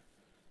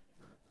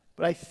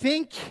 But I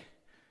think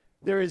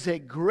there is a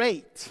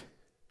grave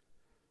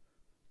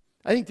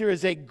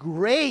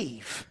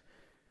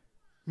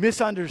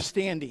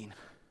misunderstanding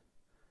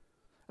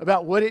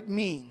about what it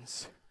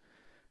means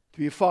to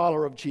be a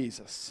follower of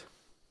Jesus.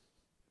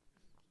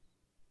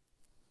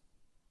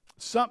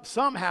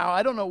 Somehow,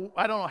 I don't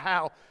know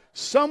how,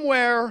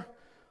 somewhere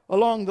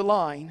along the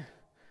line,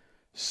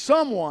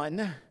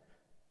 someone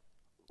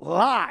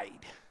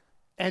lied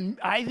and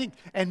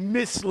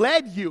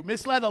misled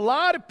a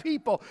lot of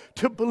people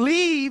to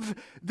believe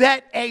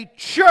that a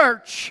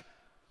church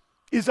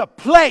is a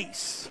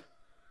place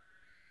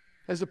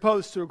as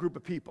opposed to a group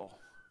of people.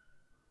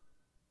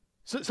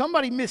 So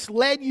somebody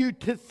misled you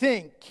to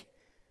think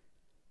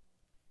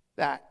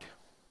that.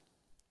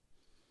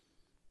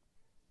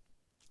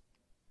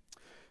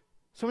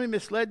 Somebody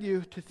misled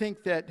you to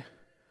think that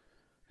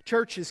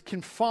church is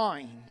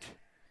confined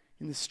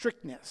in the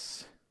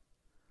strictness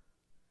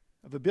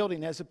of a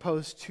building as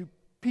opposed to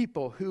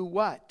people who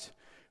what?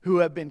 Who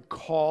have been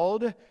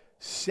called,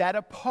 set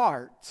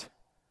apart.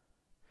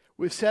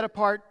 We're set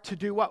apart to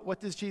do what?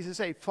 What does Jesus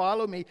say?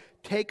 Follow me,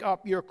 take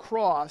up your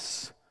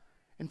cross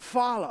and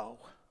follow.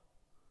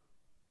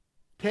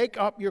 Take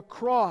up your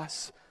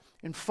cross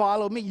and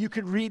follow me. You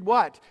could read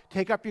what?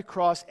 Take up your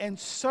cross and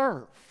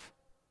serve.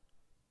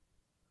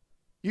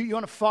 You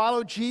want to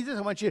follow Jesus?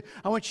 I want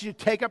you to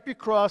take up your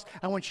cross.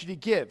 I want you to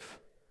give.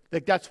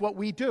 Like that's what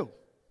we do.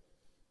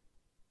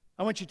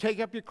 I want you to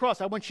take up your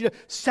cross. I want you to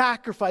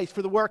sacrifice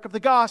for the work of the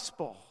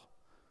gospel.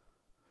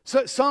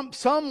 So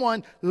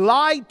someone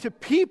lied to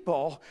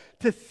people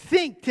to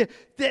think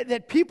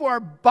that people are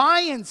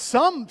buying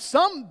some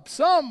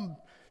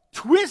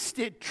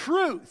twisted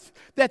truth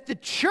that the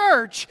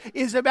church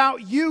is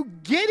about you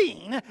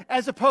getting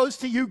as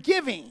opposed to you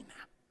giving.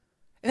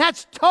 And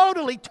that's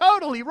totally,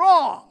 totally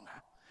wrong.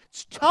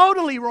 It's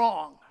totally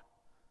wrong.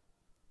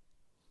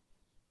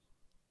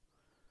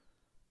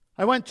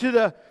 I went to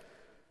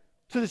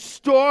the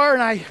store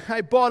and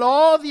I bought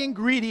all the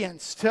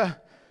ingredients to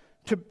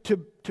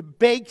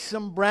bake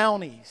some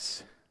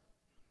brownies.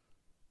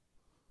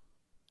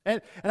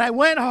 And I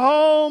went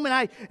home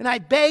and I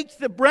baked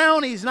the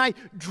brownies and I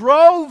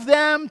drove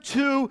them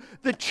to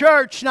the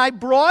church and I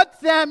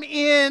brought them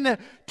in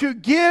to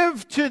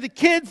give to the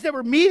kids that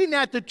were meeting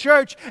at the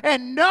church,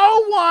 and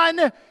no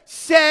one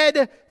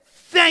said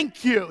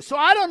thank you. So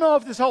I don't know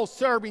if this whole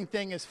serving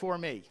thing is for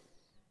me.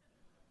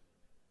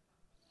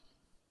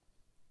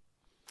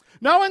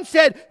 No one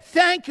said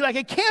thank you. Like,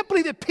 I can't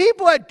believe that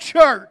people at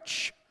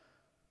church,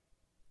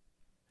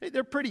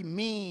 they're pretty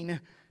mean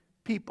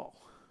people.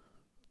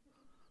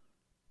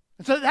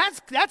 And so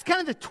that's kind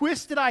of the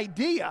twisted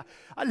idea.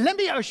 Let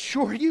me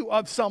assure you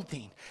of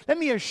something. Let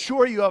me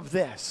assure you of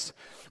this.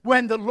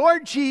 When the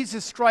Lord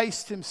Jesus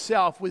Christ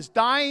himself was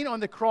dying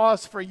on the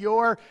cross for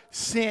your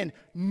sin,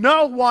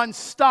 no one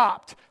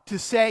stopped to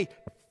say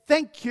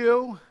thank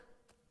you.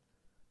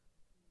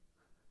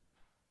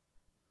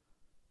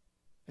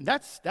 And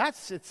that's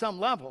at some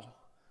level.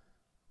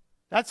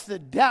 That's the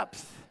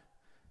depth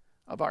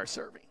of our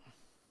serving.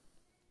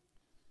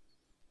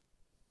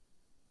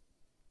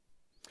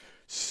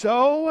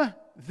 so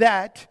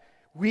that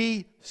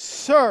we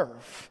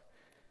serve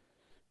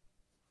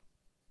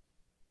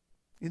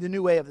in the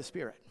new way of the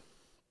Spirit.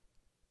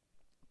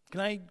 Can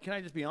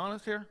I just be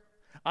honest here?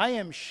 I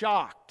am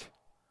shocked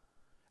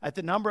at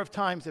the number of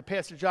times that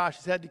Pastor Josh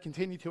has had to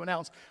continue to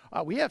announce,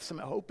 we have some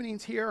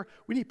openings here.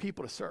 We need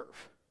people to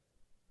serve.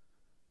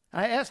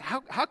 And I asked,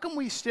 how can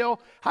we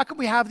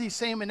have these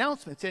same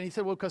announcements? And he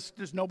said, well, because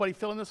there's nobody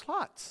filling the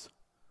slots.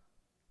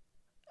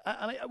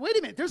 Wait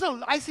a minute,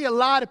 I see a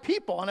lot of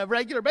people on a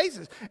regular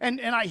basis. And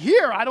I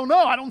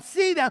don't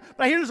see them,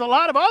 but I hear there's a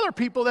lot of other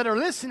people that are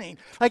listening.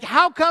 Like,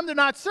 how come they're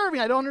not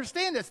serving? I don't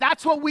understand this.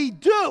 That's what we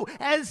do.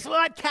 As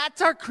what cats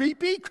are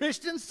creepy,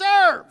 Christians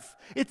serve.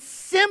 It's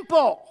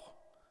simple.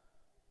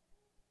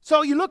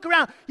 So you look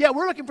around,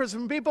 we're looking for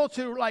some people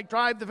to like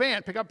drive the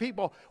van, pick up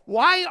people.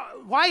 Why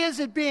has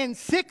it been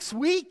 6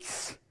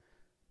 weeks?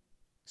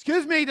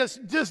 Excuse me,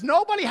 does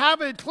nobody have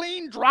a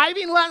clean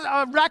driving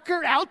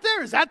record out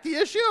there? Is that the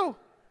issue?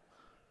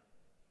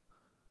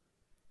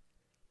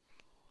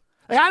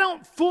 Like, I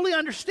don't fully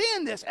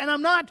understand this, and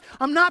I'm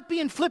not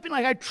being flippant.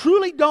 Like, I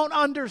truly don't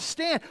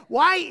understand.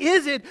 Why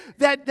is it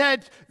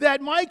that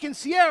Mike and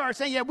Sierra are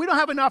saying, we don't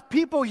have enough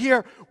people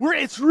here.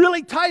 It's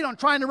really tight on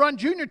trying to run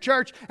junior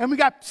church, and we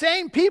got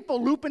same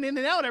people looping in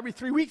and out every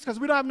 3 weeks because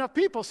we don't have enough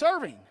people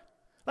serving.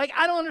 Like,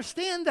 I don't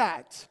understand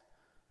that.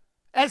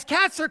 As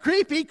cats are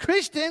creepy,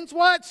 Christians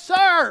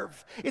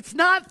serve. It's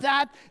not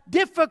that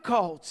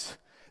difficult.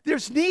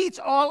 There's needs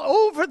all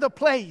over the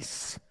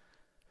place.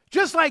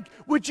 Just like,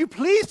 would you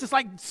please just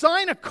like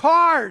sign a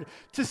card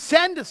to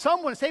send to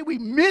someone and say, we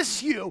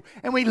miss you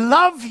and we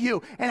love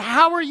you and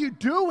how are you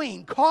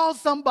doing? Call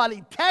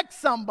somebody,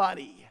 text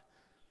somebody.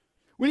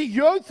 We need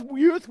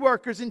youth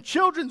workers and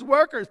children's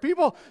workers,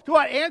 people who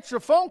want to answer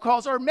phone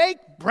calls or make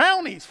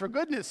brownies, for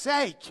goodness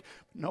sake.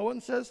 No one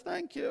says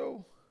thank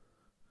you.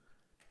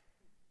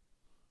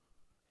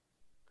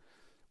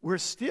 We're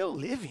still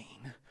living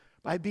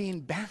by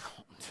being bound.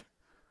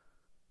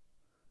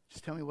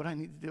 Just tell me what I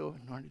need to do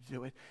in order to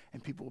do it,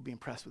 and people will be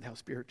impressed with how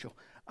spiritual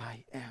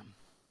I am.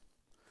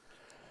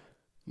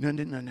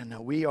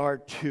 No. We are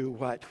to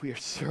what? We are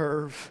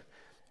serve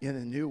in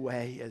a new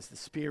way as the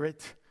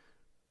Spirit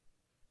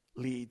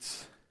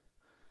leads.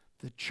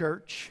 The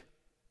church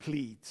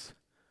pleads,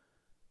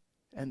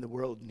 and the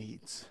world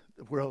needs.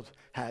 The world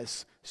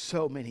has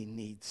so many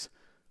needs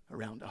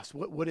around us.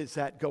 What is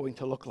that going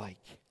to look like?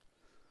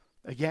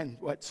 Again,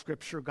 what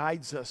Scripture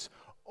guides us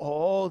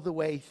all the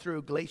way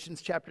through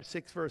Galatians chapter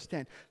 6, verse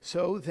 10.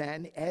 So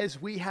then,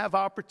 as we have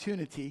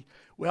opportunity,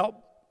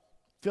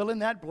 fill in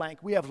that blank.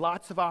 We have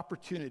lots of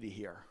opportunity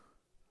here.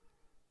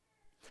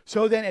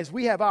 So then, as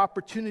we have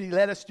opportunity,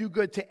 let us do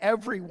good to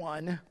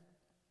everyone.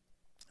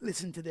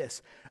 Listen to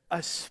this.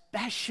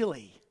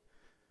 Especially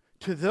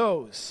to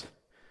those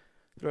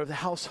that are of the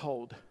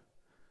household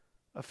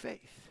of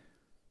faith.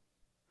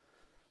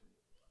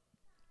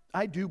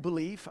 I do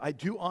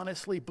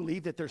honestly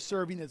believe that there's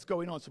serving that's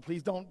going on. So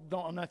please don't,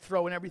 I'm not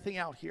throwing everything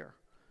out here.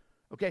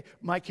 Okay?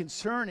 My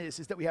concern is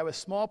that we have a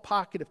small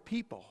pocket of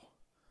people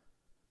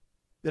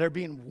that are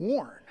being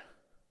worn.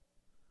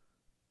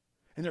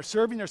 And they're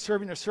serving,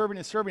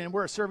 and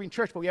we're a serving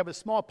church, but we have a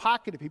small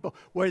pocket of people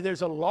where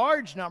there's a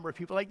large number of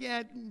people like,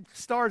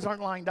 stars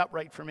aren't lined up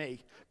right for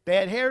me.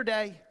 Bad hair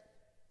day.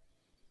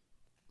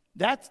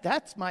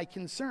 That's my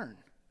concern.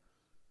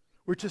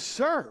 We're to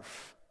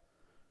serve.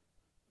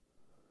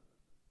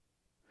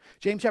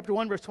 James chapter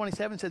 1, verse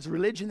 27 says,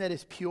 religion that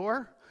is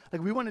pure,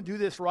 like we want to do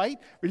this right,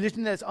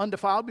 religion that is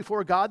undefiled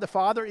before God the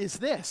Father is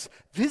this: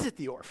 visit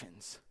the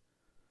orphans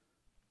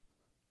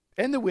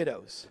and the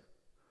widows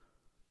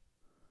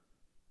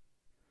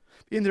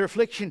in their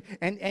affliction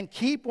and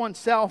keep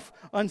oneself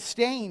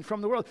unstained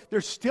from the world.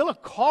 There's still a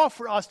call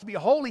for us to be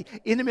holy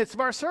in the midst of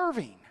our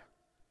serving.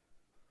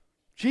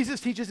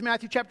 Jesus teaches in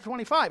Matthew chapter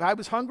 25, I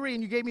was hungry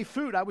and you gave me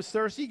food. I was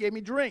thirsty, you gave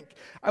me drink.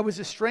 I was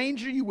a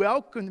stranger, you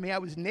welcomed me. I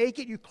was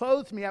naked, you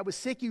clothed me. I was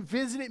sick, you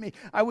visited me.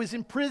 I was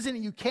in prison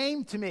and you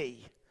came to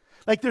me.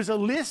 Like there's a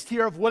list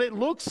here of what it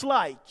looks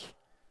like.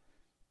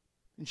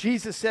 And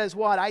Jesus says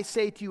what? I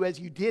say to you as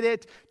you did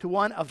it to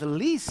one of the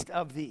least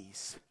of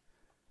these.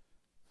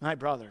 My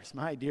brothers,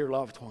 my dear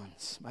loved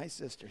ones, my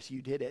sisters,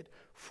 you did it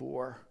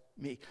for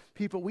me.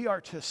 People, we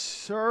are to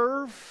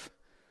serve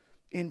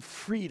in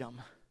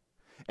freedom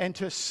and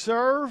to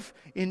serve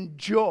in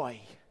joy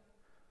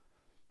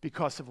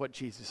because of what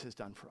Jesus has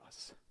done for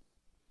us.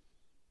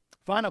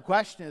 Final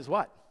question is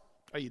what?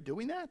 Are you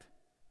doing that?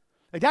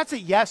 Like that's a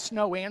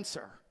yes-no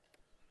answer.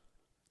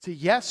 It's a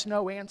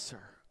yes-no answer.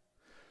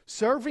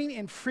 Serving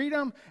in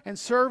freedom and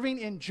serving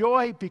in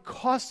joy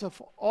because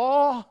of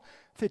all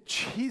that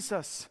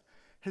Jesus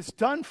has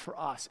done for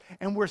us.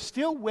 And we're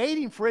still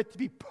waiting for it to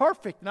be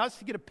perfect and us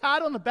to get a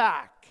pat on the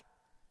back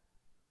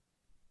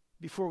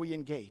before we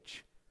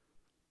engage.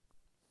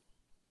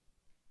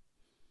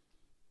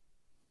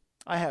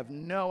 I have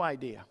no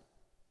idea.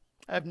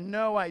 I have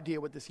no idea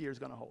what this year is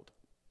going to hold.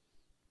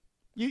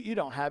 You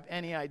don't have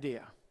any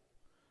idea.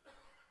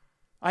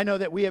 I know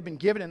that we have been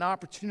given an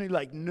opportunity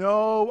like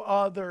no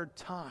other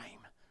time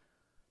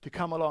to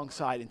come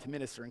alongside and to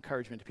minister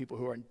encouragement to people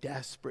who are in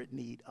desperate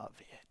need of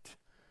it.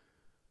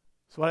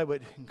 So what I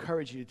would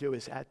encourage you to do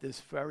is at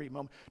this very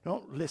moment,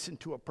 don't listen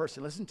to a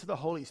person. Listen to the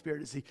Holy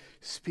Spirit as he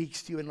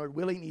speaks to you. And Lord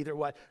willing, either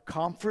what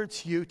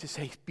comforts you to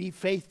say, be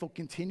faithful,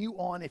 continue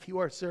on if you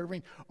are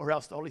serving, or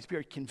else the Holy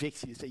Spirit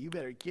convicts you to say, you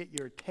better get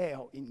your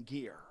tail in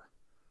gear.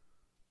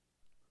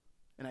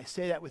 And I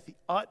say that with the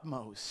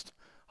utmost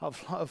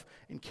of love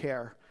and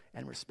care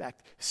and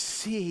respect.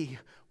 See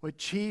what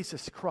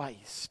Jesus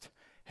Christ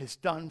has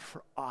done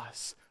for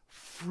us,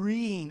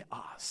 freeing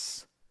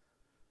us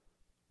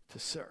to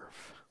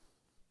serve.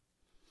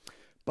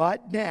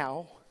 But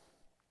now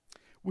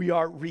we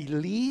are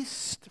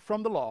released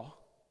from the law,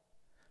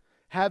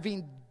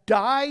 having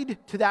died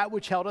to that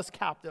which held us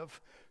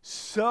captive,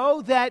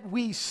 so that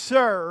we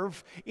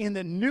serve in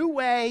the new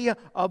way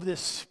of the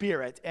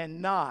Spirit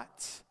and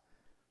not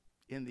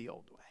in the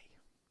old way.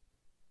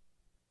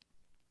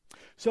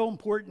 So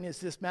important is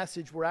this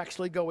message, we're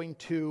actually going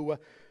to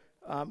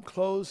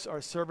close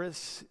our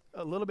service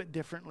a little bit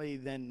differently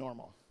than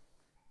normal.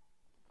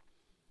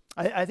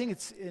 I think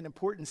it's an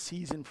important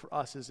season for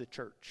us as a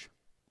church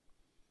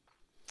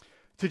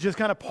to just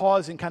kind of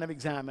pause and kind of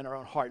examine our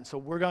own heart. And so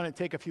we're going to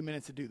take a few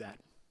minutes to do that.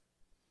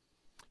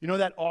 You know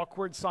that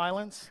awkward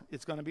silence?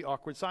 It's going to be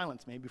awkward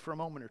silence, maybe for a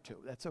moment or two.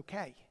 That's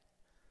okay.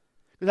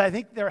 Because I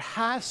think there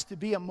has to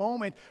be a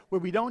moment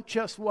where we don't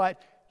just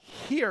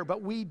hear,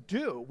 but we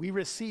do. We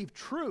receive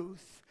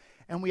truth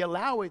and we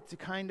allow it to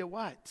kind of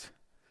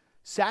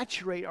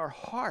saturate our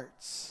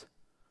hearts.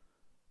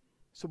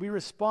 So we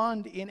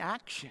respond in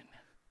action.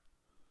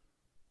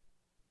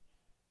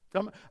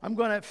 So I'm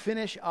going to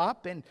finish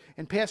up, and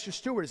Pastor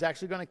Stewart is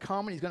actually going to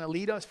come, and he's going to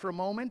lead us for a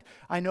moment.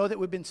 I know that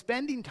we've been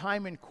spending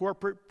time in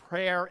corporate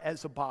prayer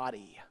as a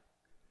body.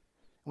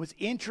 What's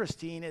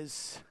interesting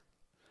is,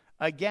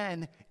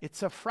 again,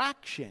 it's a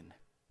fraction.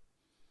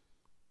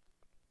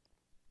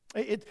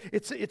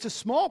 It's a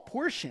small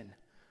portion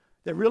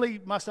that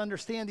really must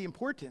understand the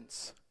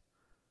importance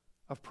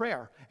of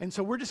prayer. And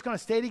so we're just going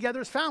to stay together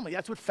as family.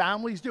 That's what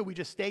families do. We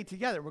just stay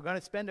together. We're going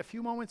to spend a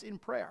few moments in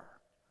prayer.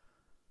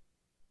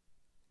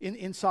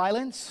 In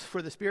silence,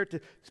 for the Spirit to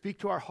speak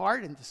to our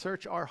heart and to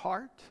search our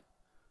heart,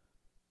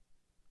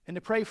 and to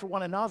pray for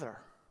one another,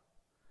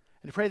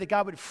 and to pray that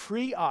God would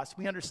free us.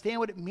 We understand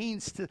what it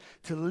means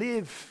to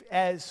live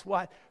as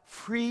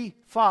free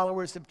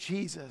followers of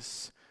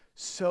Jesus,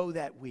 so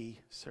that we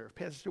serve.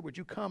 Pastor, would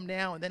you come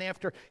now? And then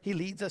after he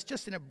leads us,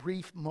 just in a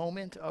brief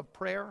moment of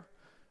prayer,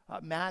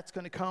 Matt's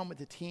going to come with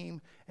the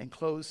team and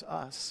close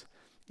us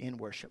in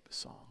worship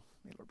song.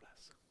 May the Lord bless.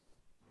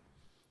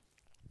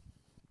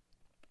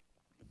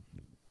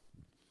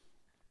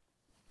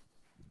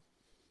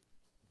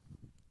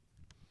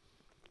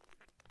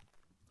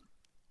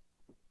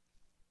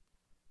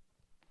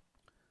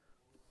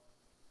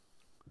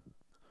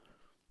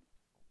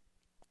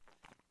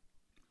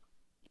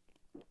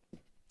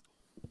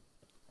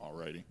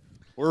 Alrighty.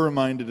 We're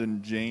reminded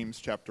in James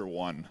chapter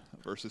 1,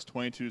 verses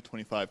 22 to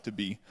 25, to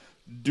be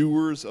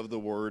doers of the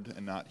word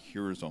and not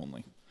hearers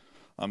only.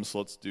 So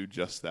let's do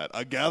just that.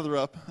 Gather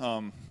up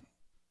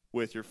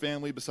with your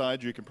family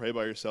beside you. You can pray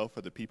by yourself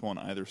or the people on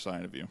either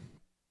side of you.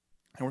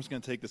 And we're just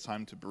going to take this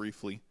time to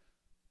briefly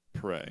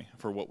pray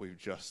for what we've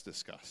just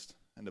discussed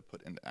and to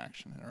put into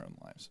action in our own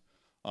lives.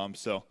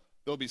 So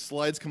there'll be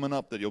slides coming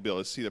up that you'll be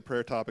able to see the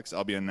prayer topics.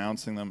 I'll be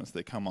announcing them as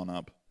they come on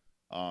up.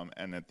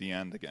 And at the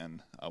end,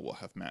 again, we'll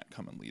have Matt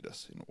come and lead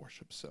us in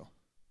worship. So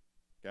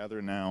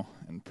gather now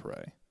and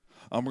pray.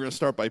 We're going to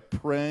start by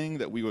praying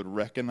that we would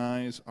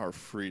recognize our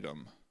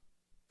freedom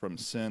from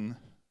sin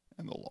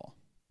and the law.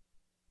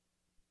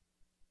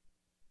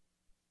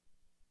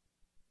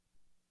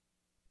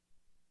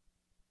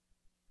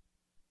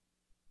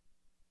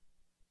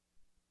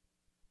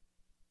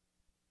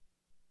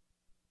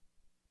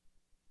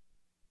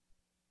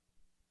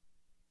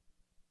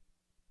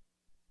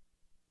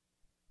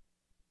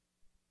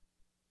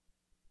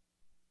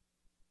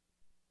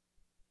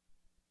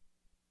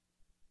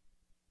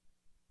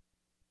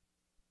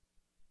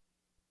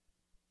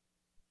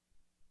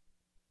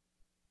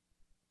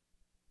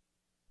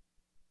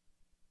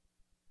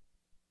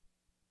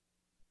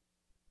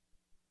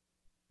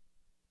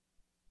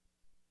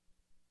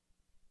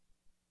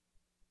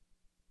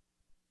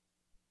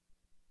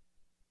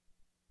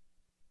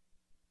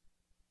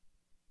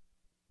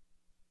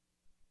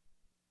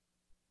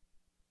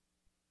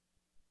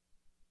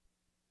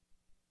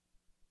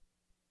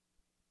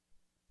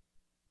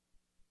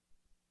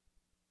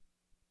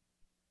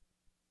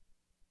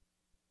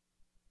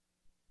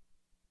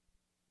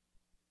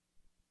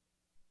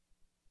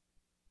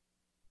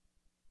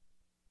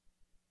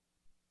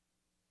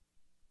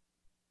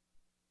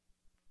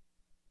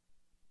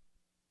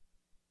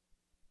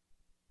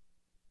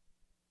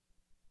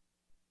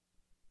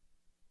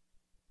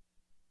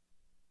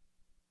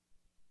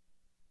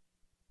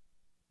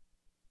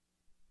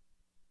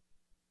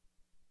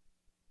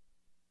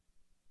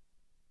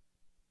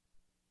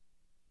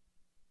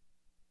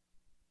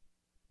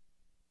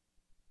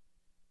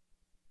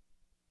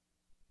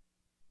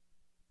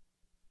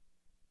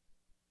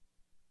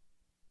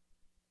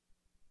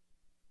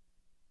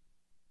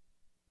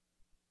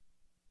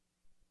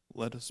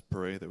 Let us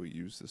pray that we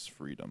use this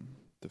freedom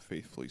to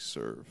faithfully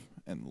serve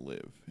and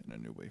live in a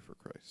new way for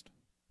Christ.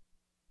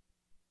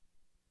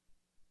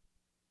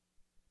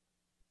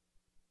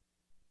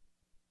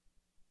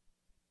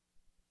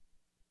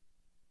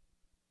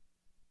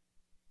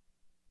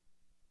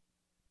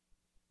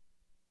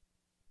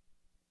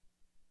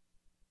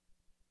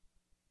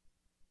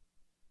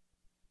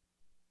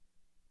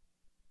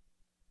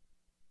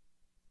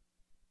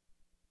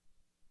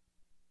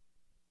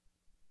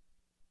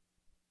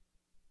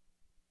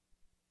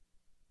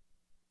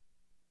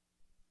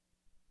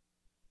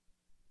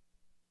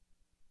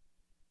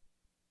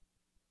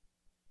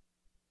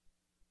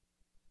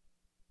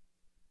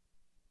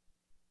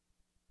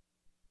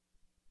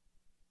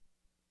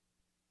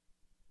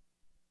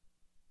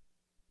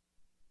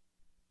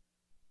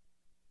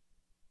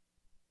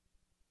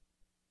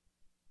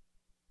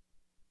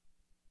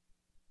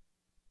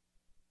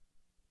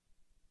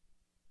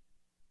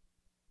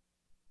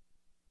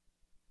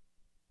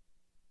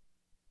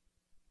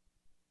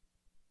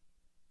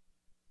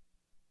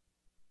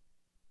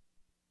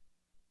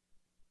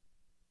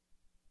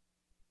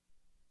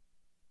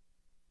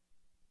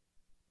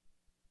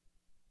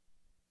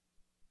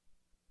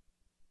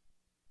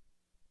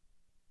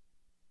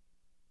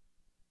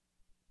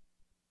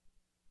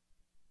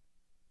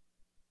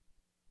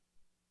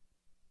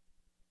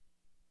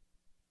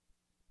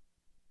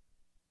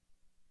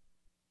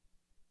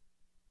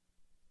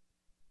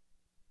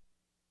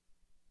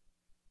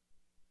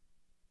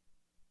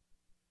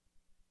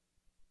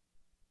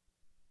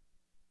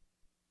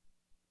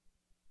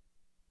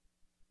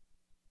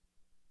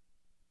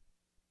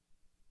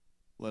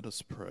 Let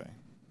us pray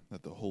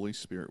that the Holy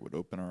Spirit would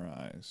open our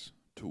eyes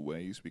to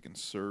ways we can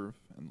serve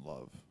and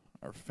love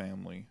our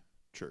family,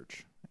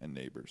 church, and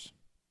neighbors.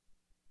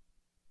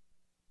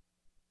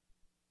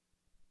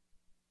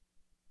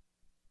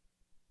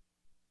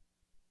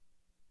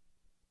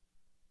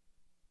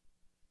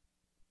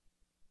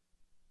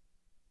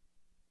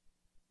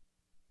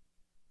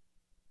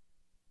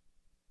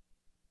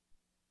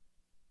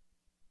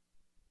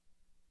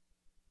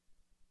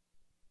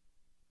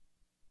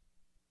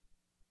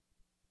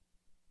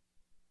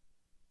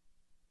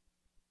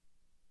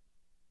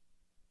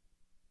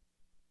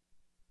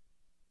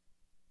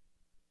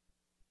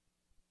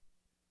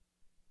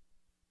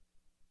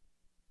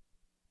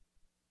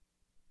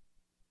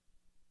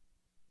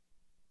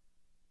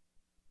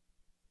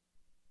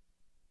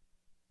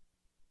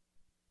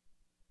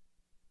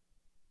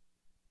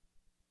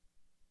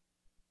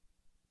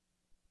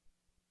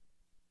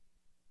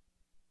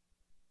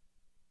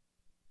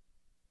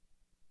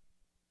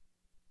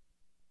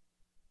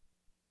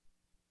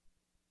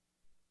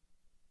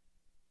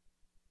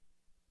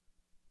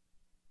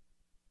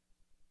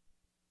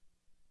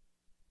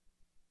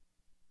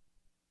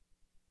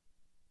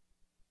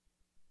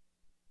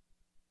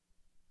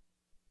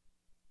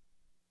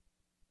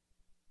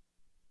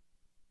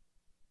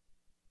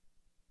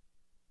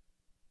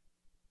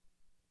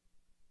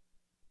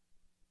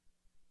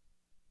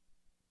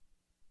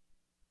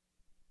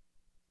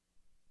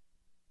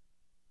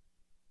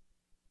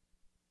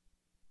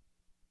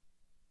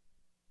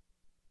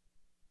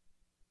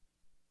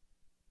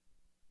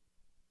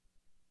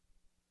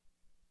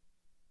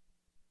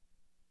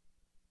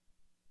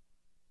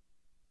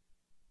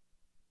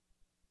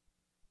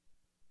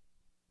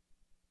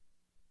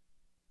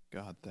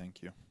 God,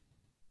 thank you.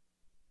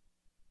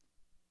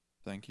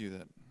 Thank you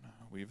that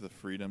we have the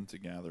freedom to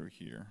gather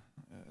here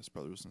as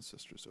brothers and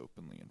sisters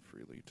openly and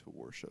freely to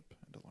worship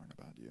and to learn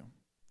about you.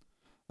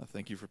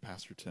 Thank you for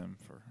Pastor Tim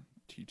for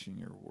teaching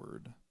your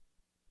word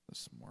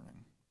this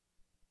morning.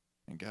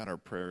 And God, our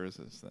prayers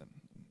is that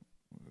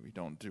we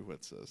don't do what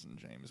it says in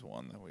James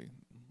 1, that we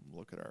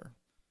look at our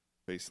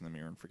face in the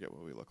mirror and forget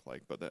what we look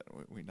like, but that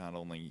we not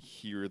only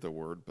hear the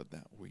word, but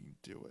that we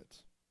do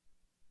it.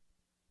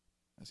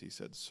 As he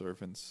said,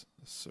 servants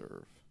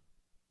serve.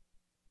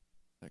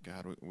 That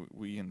God,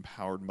 we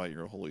empowered by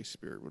your Holy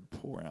Spirit would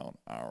pour out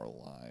our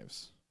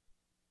lives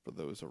for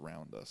those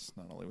around us,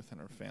 not only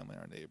within our family,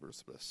 our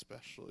neighbors, but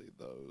especially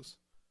those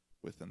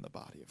within the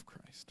body of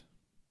Christ.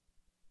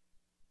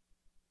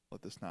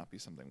 Let this not be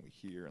something we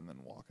hear and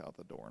then walk out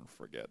the door and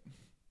forget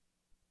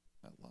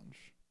at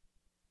lunch,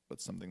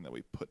 but something that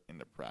we put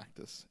into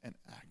practice and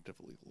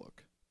actively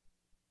look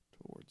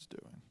towards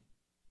doing.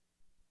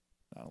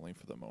 Not only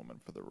for the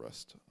moment, for the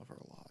rest of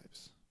our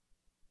lives.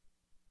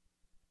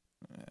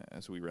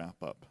 As we wrap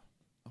up,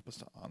 help us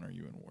to honor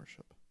you in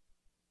worship.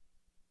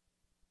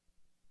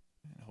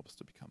 And help us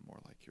to become more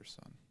like your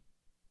Son.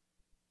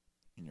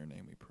 In your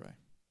name we pray.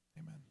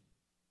 Amen.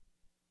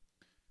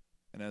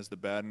 And as the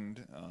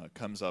band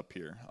comes up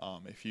here,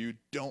 if you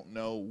don't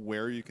know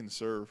where you can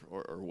serve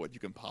or what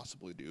you can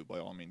possibly do, by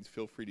all means,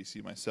 feel free to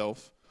see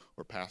myself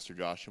or Pastor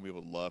Josh, and we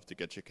would love to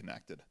get you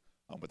connected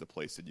with a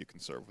place that you can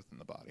serve within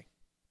the body.